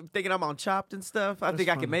I'm thinking I'm on Chopped and stuff. I think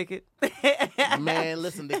I can make it. Man,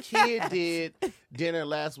 listen, the kid did dinner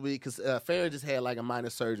last week because Farrah just had like a minor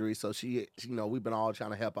surgery, so she, we've been all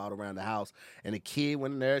trying to help out around the house. And the kid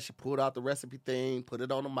went in there, she pulled out the recipe thing, put it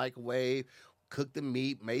on the microwave, cooked the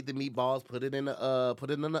meat, made the meatballs, put it in the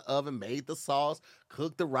oven, made the sauce,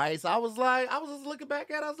 cooked the rice. I was just looking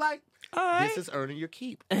back at it. I was like, this is earning your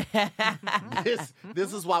keep. This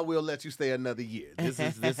is why we'll let you stay another year. This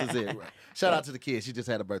is it. Shout out to the kid. She just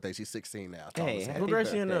had a birthday. She's 16 now. Hey, what grade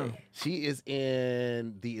she in now? She is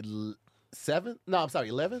in the 7th. No, I'm sorry,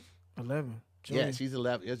 11th. 11. Junior. Yeah, she's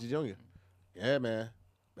 11. Yeah, she's junior. Yeah, man.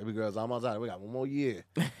 Baby girl's almost out. We got one more year.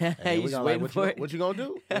 Hey, what you gonna do? What you gonna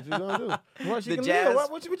do? What you gonna do? What you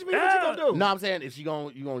gonna do? No, I'm saying if you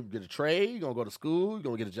gonna get a trade, you gonna go to school, you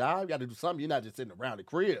gonna get a job, you got to do something. You're not just sitting around the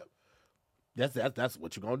crib. That's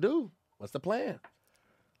what you're gonna do. What's the plan?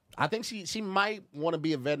 I think she might want to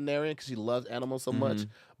be a veterinarian because she loves animals so much,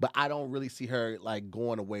 but I don't really see her like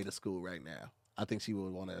going away to school right now. I think she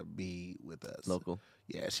would want to be with us local.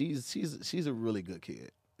 Yeah, she's a really good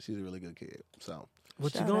kid. She's a really good kid. So.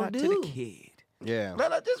 What Shout you gonna out do? To the kid. Yeah.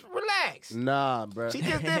 Let her just relax. Nah, bro. She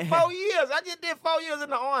just did 4 years. I just did 4 years in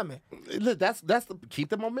the Army. Look, that's keep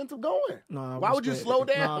the momentum going. No, why would you slow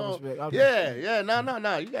down?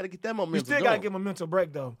 No, you got to get that momentum. You still got to give him a mental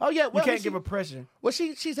break though. Oh yeah, you can't give her pressure. Well,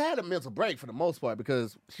 she's had a mental break for the most part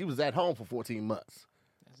because she was at home for 14 months.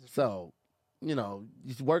 So.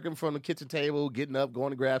 Just working from the kitchen table, getting up,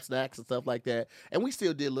 going to grab snacks and stuff like that. And we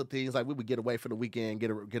still did little things like we would get away for the weekend,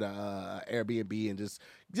 get a Airbnb and just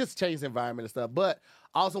change the environment and stuff. But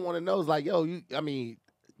I also want to know is like,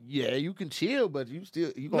 you can chill, but you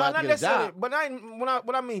gonna have to get a job. But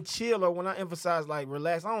when I mean chill or when I emphasize like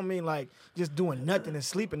relax, I don't mean like just doing nothing and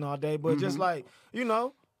sleeping all day, but just like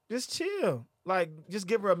just chill, like just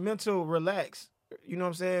give her a mental relax. You know what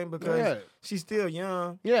I'm saying? Because she's still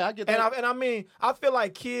young. Yeah, I get that. And I mean, I feel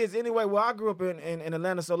like kids anyway. Well, I grew up in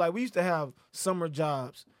Atlanta, so like we used to have summer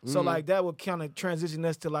jobs. So like that would kind of transition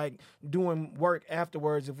us to like doing work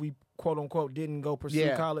afterwards if we quote unquote didn't go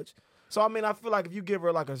pursue college. So I mean, I feel like if you give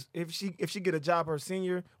her like if she get a job her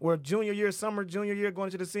senior or junior year, summer junior year going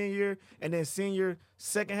into the senior year, and then senior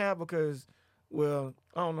second half because. Well,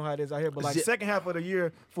 I don't know how it is out here, but like second half of the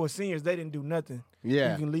year for seniors, they didn't do nothing.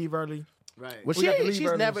 Yeah. You can leave early. Right. Well, she's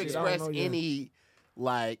never expressed any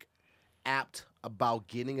like apt about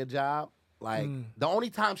getting a job. Like the only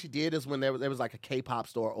time she did is when there was like a K-pop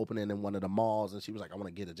store opening in one of the malls, and she was like, "I want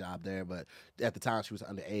to get a job there." But at the time, she was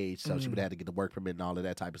underage, so she would have to get the work permit and all of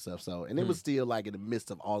that type of stuff. So, and it was still like in the midst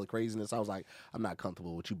of all the craziness. I was like, "I'm not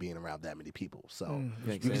comfortable with you being around that many people." So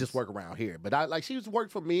you can just work around here. But she's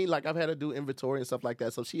worked for me. Like I've had to do inventory and stuff like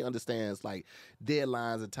that, so she understands like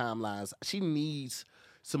deadlines and timelines. She needs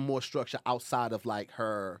some more structure outside of like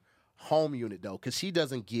her home unit though, because she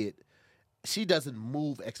doesn't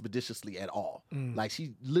move expeditiously at all. Like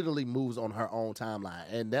she literally moves on her own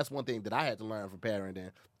timeline, and that's one thing that I had to learn from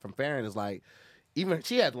parenting. From Farron is like, even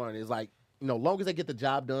she had to learn is like, long as they get the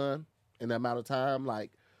job done in the amount of time,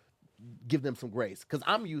 like give them some grace. Because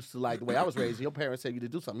I'm used to like the way I was raised. Your parents tell you to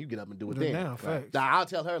do something, you get up and do it then. Now, facts. Now I'll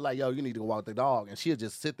tell her like, yo, you need to go walk the dog, and she'll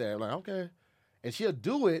just sit there like, okay, and she'll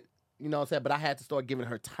do it. You know what I'm saying? But I had to start giving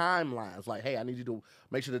her timelines. Like, hey, I need you to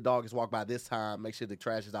make sure the dog is walked by this time. Make sure the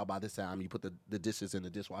trash is out by this time. You put the dishes in the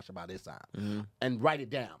dishwasher by this time. And write it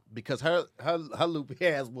down. Because her loopy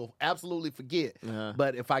ass will absolutely forget.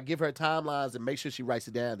 But if I give her timelines and make sure she writes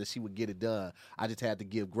it down, then she would get it done. I just had to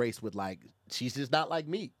give grace with, like, she's just not like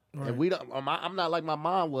me. Right. And we don't. I'm not like my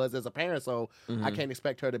mom was as a parent, so I can't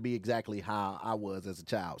expect her to be exactly how I was as a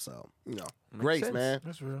child. So grace, sense. man.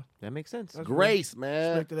 That's real. That makes sense. That's Grace, man.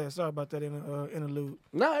 Respect to that. Sorry about that interlude.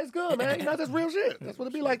 No, it's good, man. That's real shit. That's what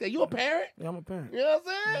it be like that. You a parent? Yeah, I'm a parent. You know what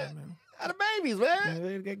I'm saying? Yeah, man. How the babies, man? Man,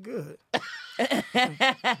 they get good.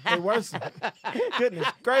 They worsen. Goodness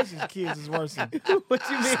gracious, kids is worsen. What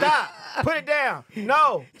you mean? Stop. Put it down.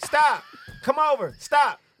 No. Stop. Come over.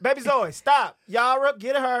 Stop. Baby Zoe, stop. Yara,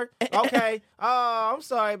 get her. Okay. Oh, I'm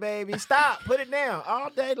sorry, baby. Stop. Put it down all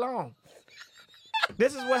day long.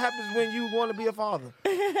 This is what happens when you want to be a father.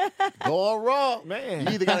 Going wrong. Man.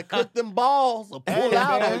 You either got to cook them balls or pull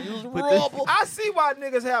out or use rubber. I see why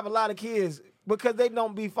niggas have a lot of kids because they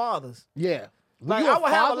don't be fathers. Yeah. Like I would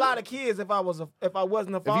have a lot of kids if I wasn't a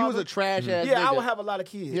father. If you was a trash ass yeah, nigga, I would have a lot of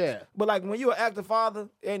kids. Yeah. But like when you're an active father,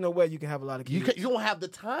 ain't no way you can have a lot of kids. you don't have the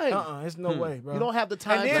time. It's no way, bro. You don't have the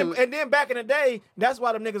time. And then back in the day, that's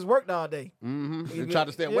why them niggas worked all day. You try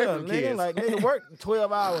to stay away from nigga, kids. Like nigga work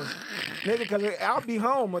 12 hours, nigga, because I'll be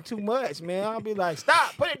home or too much, man. I'll be like,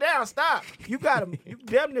 stop, put it down, stop. You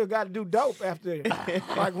damn near got to do dope after.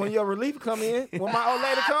 Like when your relief come in, when my old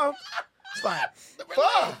lady come, it's like,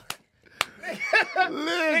 fuck.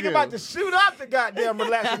 Nigga about to shoot up the goddamn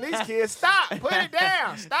relaxing these kids. Stop. Put it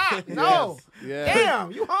down. Stop. No. Yes.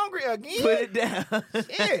 Damn, you hungry again? Put it down.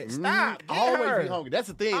 Shit, stop. Get Always her. be hungry. That's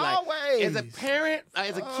the thing. Like, Always. as a parent,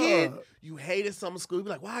 as a kid, you hated summer school. You be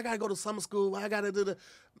like, why I gotta go to summer school? Why I gotta do the...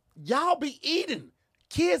 Y'all be eating.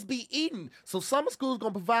 Kids be eating. So summer school is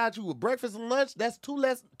gonna provide you with breakfast and lunch. That's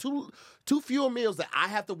two fewer meals that I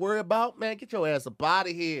have to worry about. Man, get your ass up out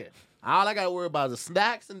of here. All I gotta worry about is the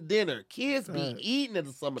snacks and dinner. Kids be eating in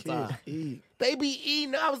the summertime. They be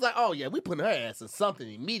eating. I was like, oh yeah, we putting her ass in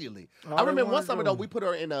something immediately. I remember one summer though, we put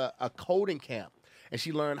her in a coding camp. And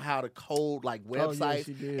she learned how to code like websites,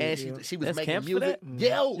 she did, and she was There's making camps for music. that?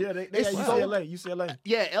 Yeah, they it's UCLA.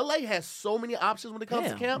 Yeah, LA has so many options when it comes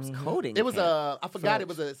to camps. Coding. It was camp. I forgot it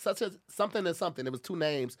was something and something. It was two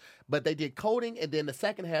names, but they did coding, and then the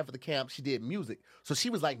second half of the camp she did music. So she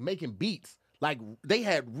was like making beats. Like they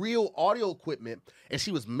had real audio equipment, and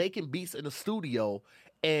she was making beats in the studio.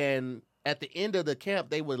 And at the end of the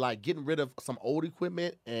camp, they were like getting rid of some old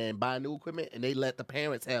equipment and buying new equipment, and they let the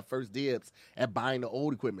parents have first dibs at buying the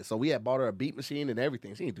old equipment. So we had bought her a beat machine and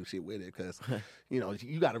everything. She didn't do shit with it because,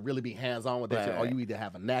 you got to really be hands on with that shit, or you either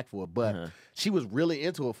have a knack for it. But she was really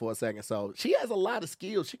into it for a second. So she has a lot of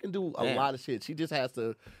skills. She can do a lot of shit. She just has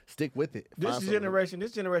to stick with it. This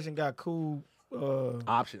generation got cool.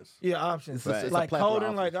 Options. Yeah, options. It's a like plethora of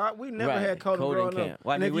coding, options. like we never had coding growing camp. up.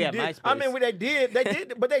 Well, I mean, And if we you had did, MySpace. I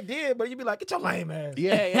mean, they did, but you'd be like, get your lame ass.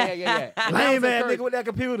 Yeah. And that Lame was ass encouraged. nigga with that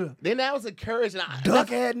computer. Then that was encouraged. And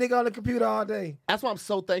Duck ass nigga on the computer all day. That's why I'm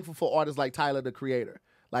so thankful for artists like Tyler, the Creator.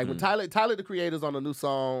 Like when Tyler the Creator's on a new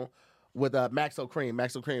song with Maxo Cream.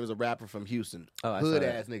 Maxo Cream is a rapper from Houston. Oh, I hood saw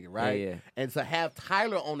ass nigga, right? Yeah. And to have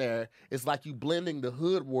Tyler on there, it's like you blending the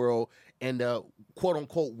hood world and the quote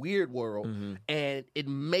unquote weird world. And it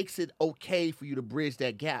makes it okay for you to bridge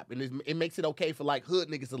that gap. And it makes it okay for like hood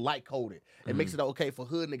niggas to like coding. It makes it okay for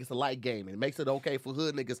hood niggas to like gaming. It makes it okay for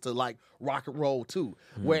hood niggas to like rock and roll too.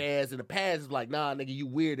 Whereas in the past, it's like, nah, nigga, you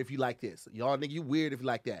weird if you like this. Y'all nigga, you weird if you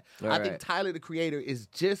like that. I think Tyler, the Creator, is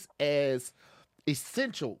just as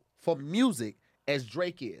essential for music as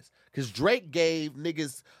Drake is. Because Drake gave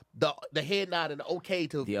niggas the head nod and the okay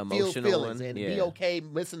to The feel emotional feelings one, and yeah. be okay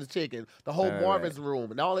missing the chicken, the whole Marvin's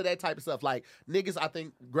room and all of that type of stuff. Like niggas, I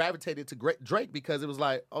think, gravitated to Drake because it was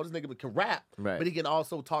like, oh, this nigga can rap, but he can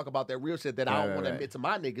also talk about that real shit that I don't want to admit to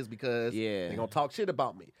my niggas because they gonna talk shit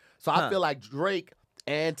about me. So I feel like Drake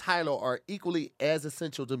and Tyler are equally as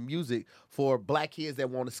essential to music for black kids that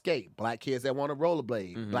want to skate, black kids that want to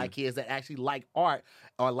rollerblade, black kids that actually like art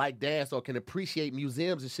or like dance or can appreciate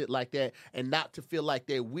museums and shit like that, and not to feel like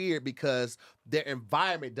they're weird because their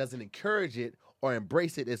environment doesn't encourage it or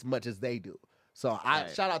embrace it as much as they do. So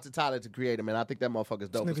shout out to Tyler to create him, man. I think that motherfucker's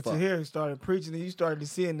dope as Nigga fuck. to here, he started preaching, and you started to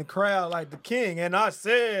see in the crowd like the king. And I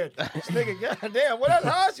said, this nigga, goddamn, what else?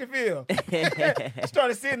 How you feel? I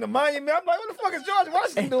started seeing the monument. I'm like, what the fuck is George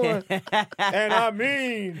Washington doing? And I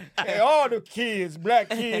mean, all the kids, black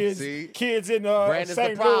kids, kids in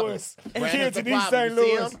St. Louis, kids in East St.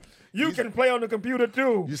 Louis. You can play on the computer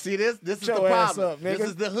too. You see this? This is Shut the your ass problem. up, nigga. This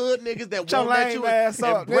is the hood niggas that Shut won't let lame you ass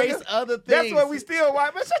up, embrace nigga. other things. That's why we still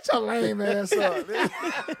white, man. Shut your lame ass up, nigga.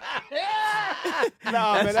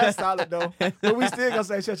 Nah, man, that's solid though. But we still gonna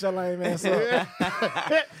say shut your lame ass up.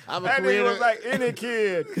 I'm a That nigga creator. was like any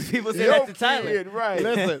kid. People say Your that to Tyler. kid, right?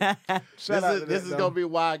 Listen, Shout out to this that, is though. gonna be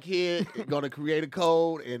why a kid gonna create a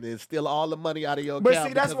code and then steal all the money out of your But account.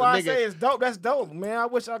 see, that's because why a I nigga- say it's dope. That's dope, man. I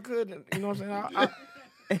wish I could. You know what I'm saying?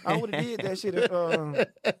 I would have did that shit. I'd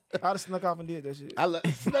have snuck off and did that shit. I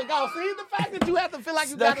snuck off. See the fact that you have to feel like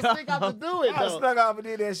you gotta sneak off to do it. I'd have Though. snuck off and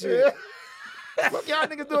did that shit. What y'all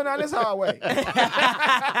niggas doing down this hallway? Y'all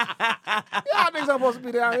niggas ain't supposed to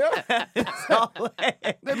be down here.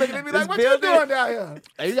 They looking at me like, what you doing down here?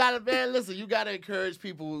 And you gotta, man, listen, you gotta encourage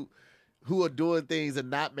people who are doing things and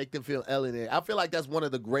not make them feel alienated. I feel like that's one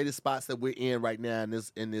of the greatest spots that we're in right now in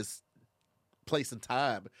this place and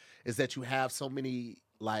time, is that you have so many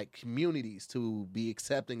like communities to be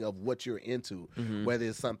accepting of what you're into, whether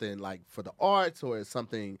it's something like for the arts or it's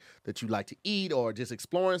something that you like to eat or just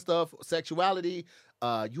exploring stuff, sexuality.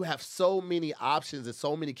 You have so many options and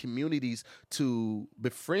so many communities to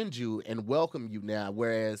befriend you and welcome you now.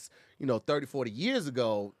 Whereas, 30, 40 years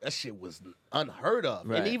ago, that shit was unheard of.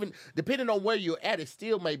 Right. And even depending on where you're at, it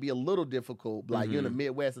still may be a little difficult. Like you're in the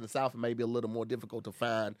Midwest and the South, it may be a little more difficult to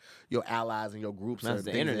find your allies and your groups. That's and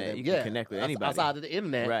the things like internet. that. You can connect with anybody. Outside of the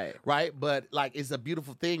internet. Right. But like, it's a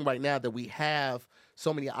beautiful thing right now that we have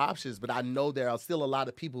so many options, but I know there are still a lot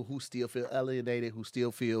of people who still feel alienated, who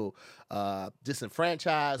still feel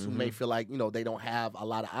disenfranchised, who may feel like, they don't have a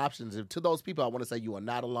lot of options. And to those people, I want to say you are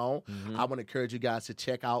not alone. I want to encourage you guys to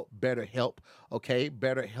check out BetterHelp, okay?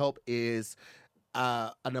 BetterHelp is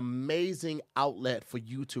an amazing outlet for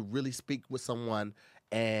you to really speak with someone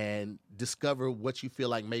and discover what you feel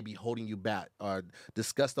like may be holding you back, or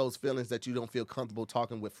discuss those feelings that you don't feel comfortable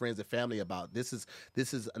talking with friends and family about. This is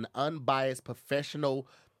an unbiased professional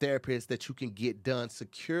therapist that you can get done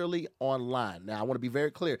securely online. Now, I want to be very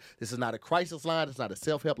clear. This is not a crisis line. It's not a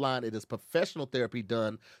self-help line. It is professional therapy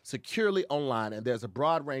done securely online, and there's a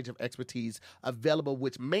broad range of expertise available,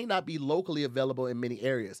 which may not be locally available in many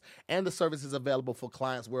areas. And the service is available for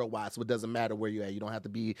clients worldwide, so it doesn't matter where you're at. You don't have to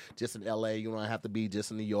be just in L.A. You don't have to be just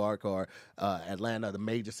in New York or Atlanta, the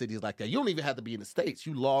major cities like that. You don't even have to be in the States.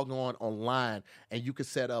 You log on online, and you can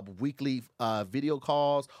set up weekly video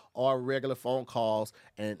calls or regular phone calls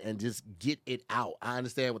and just get it out. I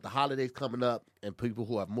understand with the holidays coming up and people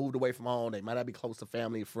who have moved away from home, they might not be close to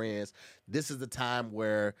family and friends. This is the time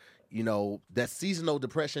where, that seasonal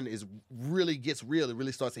depression really gets real. It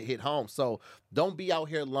really starts to hit home. So don't be out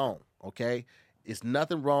here alone, okay? It's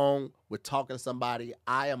nothing wrong with talking to somebody.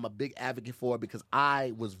 I am a big advocate for it because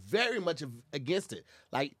I was very much against it.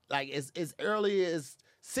 Like as early as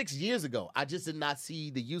 6 years ago, I just did not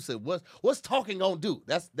see the use of what's talking gonna do.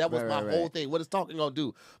 That was my whole thing. What is talking gonna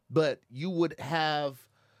do? But you would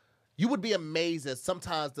be amazed at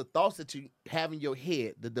sometimes the thoughts that you have in your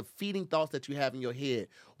head, the defeating thoughts that you have in your head,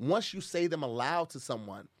 once you say them aloud to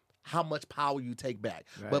someone, how much power you take back.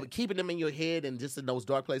 Right. But keeping them in your head and just in those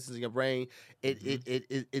dark places in your brain,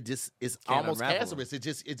 it just is almost cancerous. It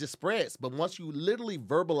just spreads. But once you literally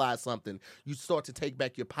verbalize something, you start to take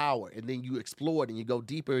back your power, and then you explore it and you go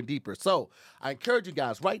deeper and deeper. So I encourage you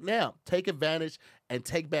guys right now, take advantage and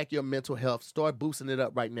take back your mental health. Start boosting it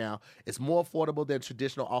up right now. It's more affordable than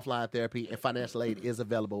traditional offline therapy, and financial aid is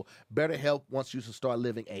available. BetterHelp wants you to start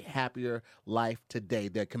living a happier life today.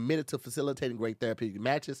 They're committed to facilitating great therapeutic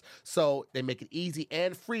matches, so they make it easy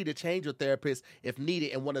and free to change your therapist if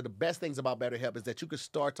needed. And one of the best things about BetterHelp is that you can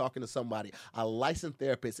start talking to somebody, a licensed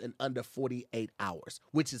therapist, in under 48 hours,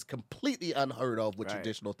 which is completely unheard of with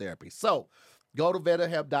traditional therapy. So go to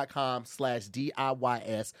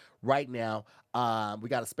betterhelp.com/DIYS right now. We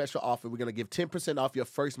got a special offer. We're going to give 10% off your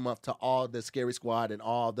first month to all the Scary Squad and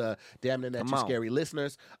all the Damn Near That You Scary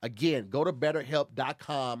listeners. Again, go to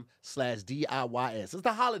betterhelp.com/DIYS. It's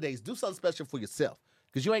the holidays. Do something special for yourself,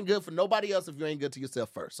 because you ain't good for nobody else if you ain't good to yourself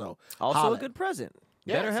first. So also a good present.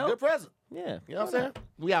 Yeah, it's a good present. Yeah. You know what I'm saying?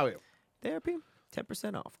 We out here. Therapy,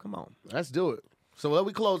 10% off. Come on. Let's do it. So what are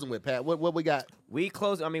we closing with, Pat? What we got? We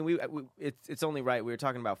close. I mean, it's only right. We were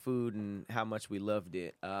talking about food and how much we loved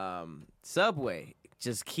it. Subway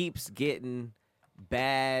just keeps getting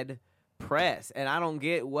bad press, and I don't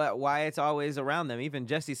get why it's always around them. Even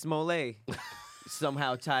Jussie Smollett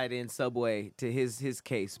somehow tied in Subway to his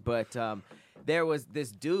case. But there was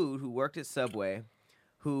this dude who worked at Subway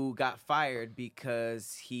who got fired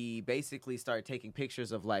because he basically started taking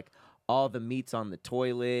pictures of like all the meats on the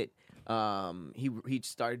toilet. He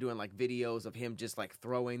started doing like videos of him just like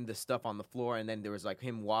throwing the stuff on the floor, and then there was like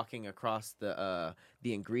him walking across the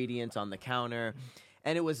ingredients on the counter,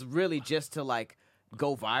 and it was really just to like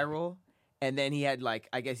go viral. And then he had like,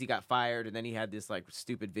 I guess he got fired, and then he had this like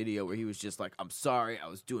stupid video where he was just like, "I'm sorry, I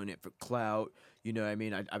was doing it for clout." You know what I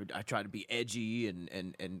mean? I try to be edgy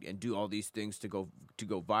and do all these things to go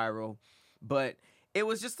viral, but it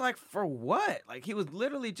was just like, for what? Like, he was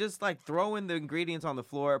literally just like throwing the ingredients on the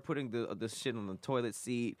floor, putting the shit on the toilet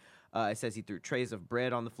seat. It says he threw trays of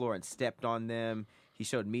bread on the floor and stepped on them. He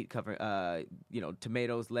showed meat cover,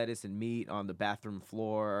 tomatoes, lettuce, and meat on the bathroom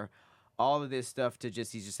floor. All of this stuff he's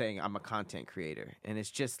just saying, I'm a content creator. And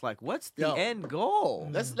it's just like, what's the end goal?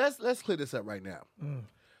 Let's clear this up right now.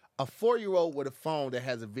 A 4-year-old with a phone that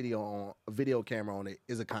has a video camera on it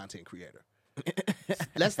is a content creator.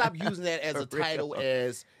 Let's stop using that as a title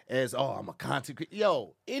as I'm a content creator.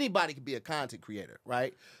 Yo, anybody can be a content creator,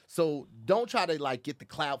 right? So don't try to like get the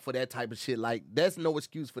clout for that type of shit. Like, that's no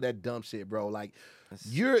excuse for that dumb shit, bro. Like,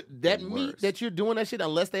 meat that you're doing that shit,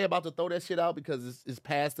 unless they're about to throw that shit out because it's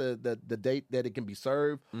past the date that it can be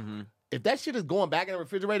served. Mm-hmm. If that shit is going back in the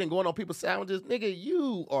refrigerator and going on people's sandwiches, nigga,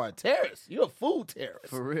 you are a terrorist. You're a food terrorist.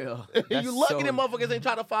 For real. You lucky them motherfuckers ain't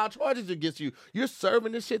trying to file charges against you. You're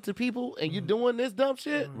serving this shit to people and you're doing this dumb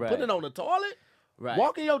shit, putting it on the toilet,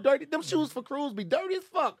 walking your dirty, them shoes for crews be dirty as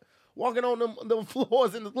fuck. Walking on them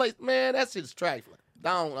floors in the place, man, that shit's trifling.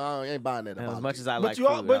 I ain't buying that. As much as I like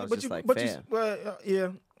food, yeah,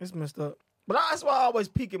 it's messed up. But that's why I always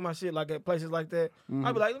peek at my shit like at places like that.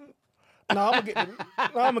 I be like, I'm gonna get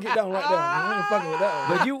that one right there. I ain't fucking with that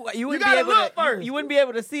one. But you wouldn't be able to first. You wouldn't be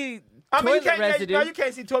able to see toilet residue. You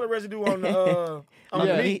can't see toilet residue on the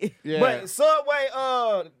the meat. Yeah. But Subway,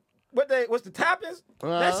 what's the toppings?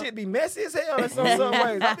 That shit be messy as hell in some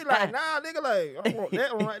Subways. I be like, nah, nigga, like, I want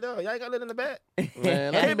that one right there. Y'all ain't got that in the back.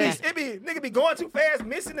 Man, nigga be going too fast,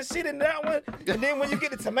 missing the shit in that one. And then when you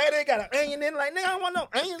get the tomato, it got an onion in. Like, nigga, I don't want no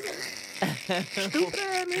onions. Stupid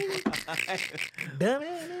ass nigga. Dumb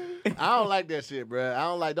ass nigga. I don't like that shit,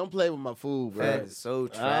 bro. Don't play with my food, bro. That is so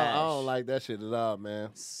trash. I don't like that shit at all, man.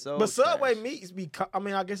 But Subway meats be, I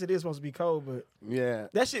mean, I guess it is supposed to be cold, but yeah,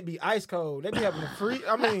 that shit be ice cold. They be having the free.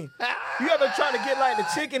 I mean, you ever try to get like the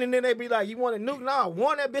chicken and then they be like, you want a nuke? Nah,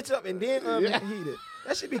 warm that bitch up and then heat it.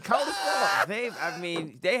 That shit be cold as fuck.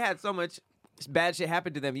 They had so much bad shit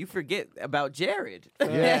happen to them. You forget about Jared.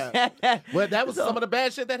 Yeah. Well, that was some of the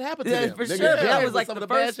bad shit that happened to them. For sure. That was like the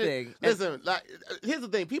first thing. Listen, like, here's the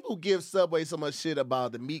thing. People give Subway so much shit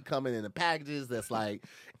about the meat coming in the packages that's like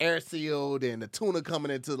air sealed and the tuna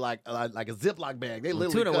coming into like a Ziploc bag. They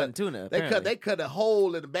literally tuna wasn't tuna. They cut a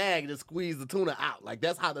hole in the bag and just squeeze the tuna out. Like,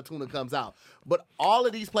 that's how the tuna comes out. But all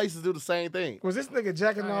of these places do the same thing. Was this nigga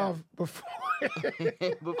jacking off before?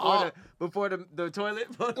 before the toilet?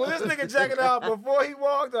 Was this nigga jacking off before he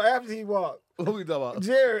walked or after he walked? Who we talking about?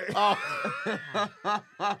 Jared. Oh.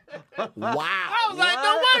 Wow. I was like,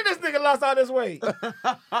 no wonder this nigga lost all this weight.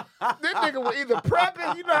 This nigga was either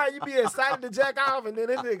prepping, you know how you be excited to jack off, and then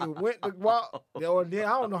this nigga went to walk. Or then I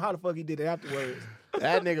don't know how the fuck he did it afterwards.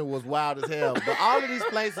 That nigga was wild as hell. But all of these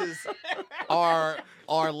places are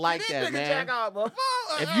like that, man.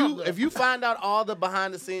 If you find out all the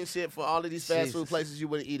behind the scenes shit for all of these fast food places, you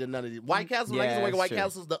wouldn't eat none of these. White Castle, White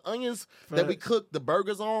Castles, the onions that we cook the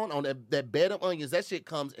burgers on that bed of onions, that shit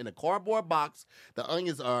comes in a cardboard box. The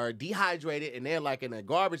onions are dehydrated and they're like in a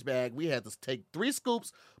garbage bag. We had to take 3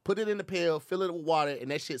 scoops, put it in the pail, fill it with water, and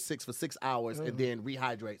that shit sits for 6 hours and then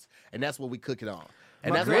rehydrates. And that's what we cook it on.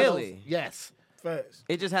 And that's really? Yes. Facts.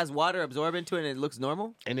 It just has water absorbed into it and it looks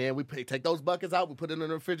normal? And then we take those buckets out, we put it in the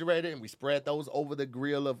refrigerator, and we spread those over the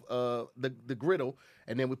grill of the griddle,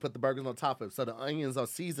 and then we put the burgers on top of it. So the onions are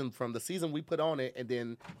seasoned from the season we put on it, and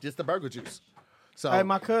then just the burger juice. So hey,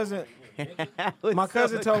 my cousin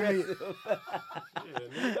told me.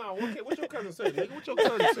 What your cousin say, nigga? What your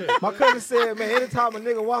cousin say? My cousin said, man, anytime a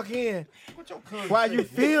nigga walk in, What your cousin while say? you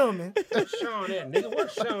filming, What's Sean at, nigga?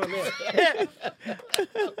 What's Sean at?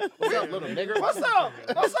 what's up, little nigga? what's up?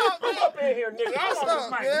 What's up, Come man? up in here, nigga. I'm What's on this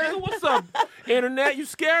up, mic, man? nigga. What's up? Internet, you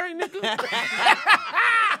scary, nigga?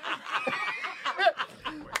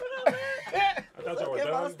 I thought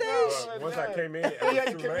y'all were done. Once I came in, He had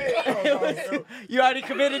to commit. You already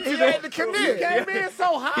committed to He had to commit. You came in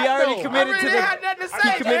so hot. He already though. committed I to really the. had nothing to He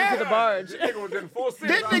say, committed man. to the barge. This nigga was in full seat.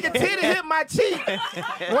 This nigga titty hit my cheek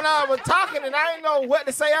when I was talking, and I didn't know what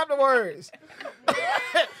to say afterwards.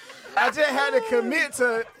 I just had to commit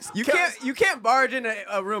to. You can't barge in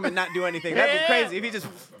a room and not do anything. That'd be crazy if he just.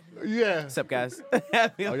 Yeah. What's up, guys? Oh,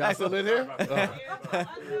 y'all still in here? This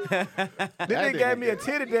nigga gave me a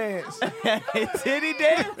titty dance. Titty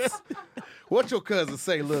dance? What your cousin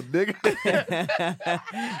say, little nigga?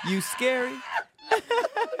 You scary?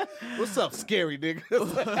 What's up, scary nigga?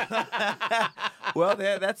 Well,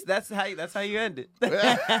 that's how you end it.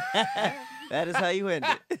 That is how you end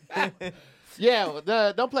it. Yeah,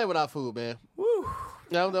 don't play with our food, man. Woo.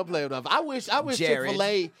 No, don't play with our food. I wish Jared.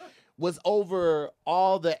 Chick-fil-A was over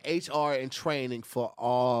all the HR and training for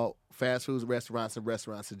all fast food restaurants and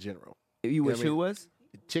restaurants in general. You wish what I mean? who was?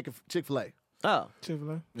 Chick-fil-A. Oh.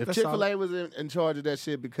 Chick-fil-A. If That's Chick-fil-A was in charge of that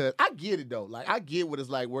shit, because I get it though. Like I get what it's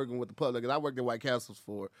like working with the public. And I worked at White Castles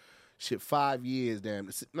for 5 years, damn.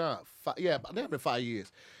 Damn near 5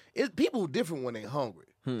 years. People different when they hungry.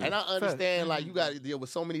 And I understand like you got to deal with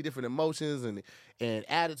so many different emotions and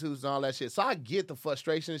attitudes and all that shit. So I get the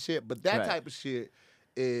frustration and shit, but that type of shit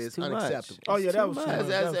is too much. unacceptable. Oh, yeah, that was much. too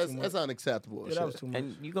much. That's unacceptable. Yeah, that was too much.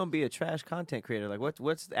 And you're gonna be a trash content creator. Like,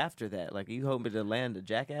 what's after that? Like, you hoping to land a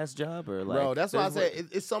jackass job or like? Bro, that's why I there's say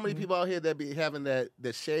it's so many people out here that be having that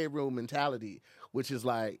shade room mentality, which is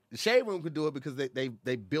like the shade room could do it because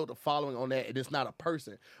they built a following on that, and it's not a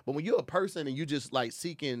person. But when you're a person and you just like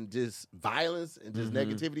seeking just violence and just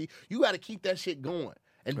negativity, you got to keep that shit going.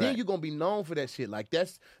 And then you're gonna be known for that shit. Like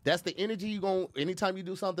that's the energy you gonna. Anytime you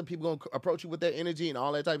do something, people gonna approach you with that energy and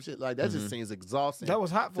all that type of shit. Like that just seems exhausting. That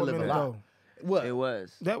was hot for a live a minute lie. though. What? It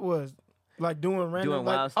was. That was like doing random, like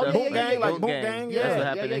wild stuff. boot Yeah, gang, like boot boot gang. gang. That's what Yeah.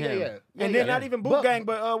 happened to him. And then not even boot gang,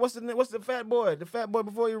 but what's the fat boy? The fat boy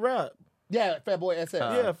before he rap. Yeah, Fat Boy SS.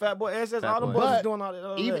 Yeah, fat boy SS. All them Boy. boys But was doing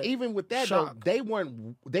all that. even with that Shock. though, they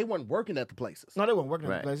weren't working at the places. No, they weren't working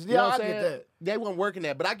in Right. the places. You know Yeah, what I I'm get saying? that. They weren't working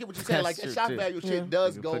that, but I get what you're saying. That's Like that true, shock too. value Yeah. shit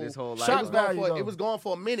does He go. put his whole life Shock It was going value, for though. it was going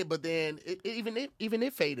for a minute, but then even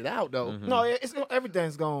it faded out though. No,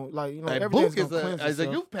 everything's going like Like everything's Book gonna cleanse is a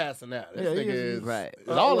itself. youth passing out. This Yeah, nigga he is. is Right. It's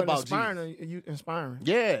all well, about inspiring. Jesus. You inspiring.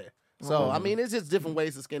 Yeah. So I mean, it's just different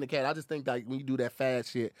ways to skin the cat. I just think like when you do that fast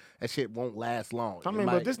shit, that shit won't last long. I It mean,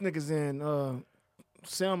 might- but this nigga's in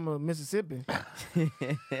Selma, Mississippi.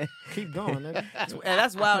 Keep going, nigga. And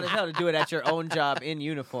that's wild as hell to do it at your own job in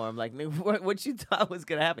uniform. Like, what you thought was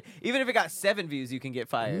gonna happen? Even if it got 7 views, you can get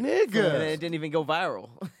fired. Nigga. And it didn't even go viral.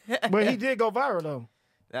 But he did go viral though.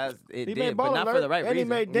 It He did, made but Ball not Alert, for the right and reason. he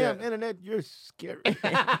made damn Yeah. internet. You're scary.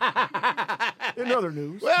 In other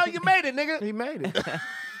news, well, you made it, nigga. he made it.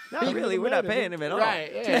 Not really. We're not paying him at all.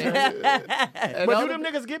 Right. Yeah. And But all do them the-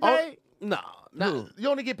 niggas get oh, paid? No, no. You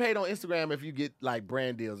only get paid on Instagram if you get like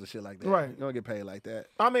brand deals and shit like that. Right. You don't get paid like that.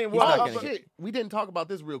 I mean, Oh, well, shit. We didn't talk about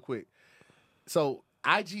this real quick. So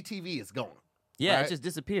IGTV is gone. Yeah, Right. it just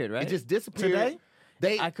disappeared, right? It just disappeared. Today?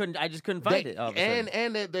 I just couldn't find it. All of a sudden.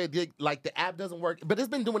 And they like the app doesn't work. But it's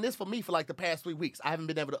been doing this for me for like the past 3 weeks. I haven't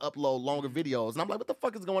been able to upload longer videos, and I'm like, what the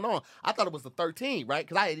fuck is going on? I thought it was the 13th, right?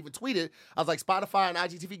 Because I had even tweeted. I was like, Spotify and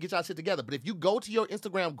IGTV, get y'all shit together. But if you go to your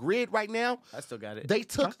Instagram grid right now, I still got it. they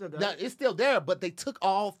took. still got Now, it. it's still there, but they took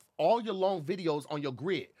off all your long videos on your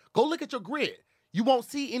grid. Go look at your grid. You won't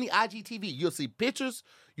see any IGTV. You'll see pictures,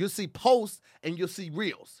 you'll see posts, and you'll see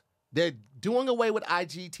reels. They're doing away with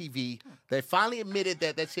IGTV. They finally admitted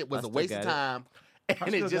that shit was I a still waste of got it. time, and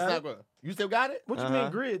still it's just got not it. going. You still got it? what you mean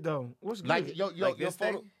grid though? What's grid? Like your Like your this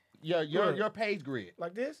photo, thing? your page grid.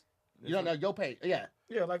 Like this? You don't know your page. Yeah.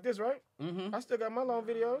 Yeah, like this, right? Mm-hmm. I still got my long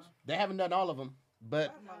videos. They haven't done all of them,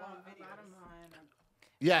 but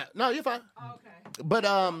yeah, no, you're fine. But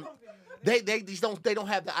they just don't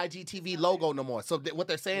have the IGTV logo no more. So what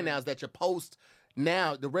they're saying now is that your post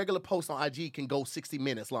now, the regular post on IG can go 60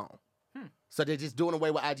 minutes long. So they're just doing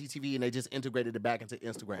away with IGTV and they just integrated it back into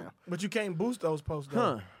Instagram. But you can't boost those posts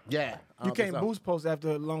though. Yeah, I You don't think can't so. boost posts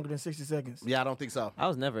after longer than 60 seconds. Yeah, I don't think so. I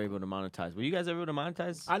was never able to monetize. Were you guys ever able to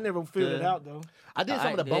monetize? I never figured it out though. I did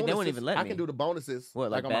some of the they bonuses. wouldn't even let I me. can do the bonuses.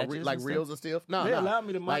 What, like on my badges like and reels and stuff? No, They no. allowed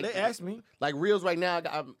me to Like- they asked me. Like reels right now,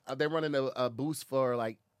 they're running a boost for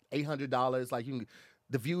like $800. Like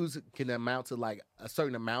the views can amount to like a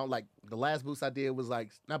certain amount. Like the last boost I did was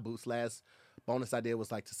like last bonus I did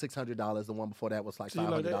was like to $600. The one before that was like See,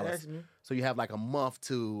 like, they $500. asked me. So you have like a month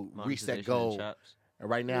to reach that Monetization and goal. chops. And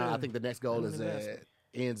right now, Yeah. I think the next goal They is didn't ask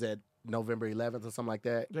ends at November 11th or something like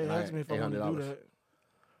that. They Like, asked me if I wanted to do $800. that.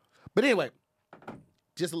 But anyway,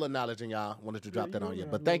 just a little knowledge, and y'all wanted to drop you that know on you.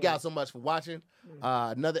 that, But you thank know y'all so much for watching.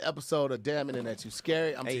 Another episode of Damn Internet You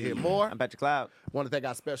Scary. I'm to hear Hey, more. I'm back to cloud. Want to thank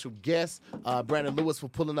our special guest, Brandon Lewis, for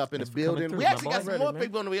pulling up in Thanks the for coming building. through, We my actually boy. got some Ready, more man.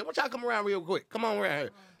 people on the way. Why y'all come around real quick? Come on around here.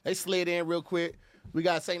 They slid in real quick. We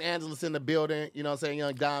got St. Angeles in the building. You know what I'm saying?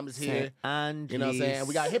 Young Dom is here. And You know what I'm saying?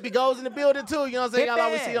 We got Hippie Goes in the building too. You know what I'm saying? Y'all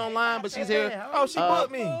always see her online, but she's here. Oh, she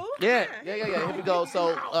booked me. Yeah. Hippie Goes.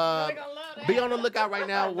 So be on the lookout right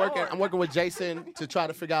now. I'm working with Jason to try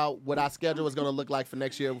to figure out what our schedule is going to look like for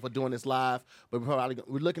next year for doing this live. But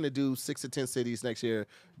we're looking to do 6 to 10 cities next year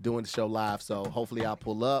doing the show live. So hopefully I'll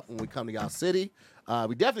pull up when we come to y'all city.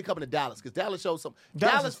 We definitely coming to Dallas because Dallas shows some.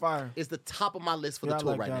 Dallas is fire. Is the top of my list for Yeah, the I tour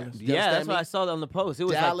like right Dallas. now. You Yeah, understand that's me? what I saw on the post. It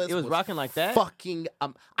was Dallas it was rocking like that. Fucking,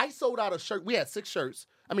 I sold out of shirt. We had 6 shirts.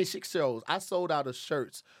 6 shows. I sold out of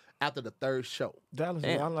shirts after the 3rd show. Dallas,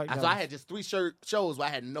 Damn. I like Dallas. So I had just 3 shows where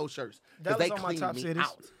I had no shirts because Dallas they on my cleaned top me cities.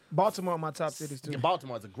 out. Baltimore on my top cities too. Yeah,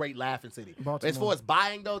 Baltimore is a great laughing city. Baltimore. As far as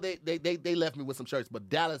buying though, they left me with some shirts. But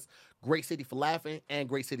Dallas, great city for laughing and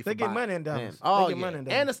great city for They get buying. money in Dallas. Man. Oh, They get yeah. money in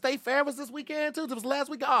Dallas. And the State Fair was this weekend, too. It was last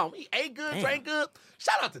week. Oh, we ate good, Damn. drank good.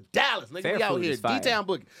 Shout out to Dallas, nigga. Fair We out food here. is fire. D-Town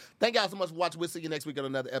Boogie. Thank y'all so much for watching. We'll see you next week on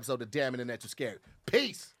another episode of Damn Internet, You're Scared.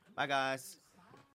 Peace. Bye, guys.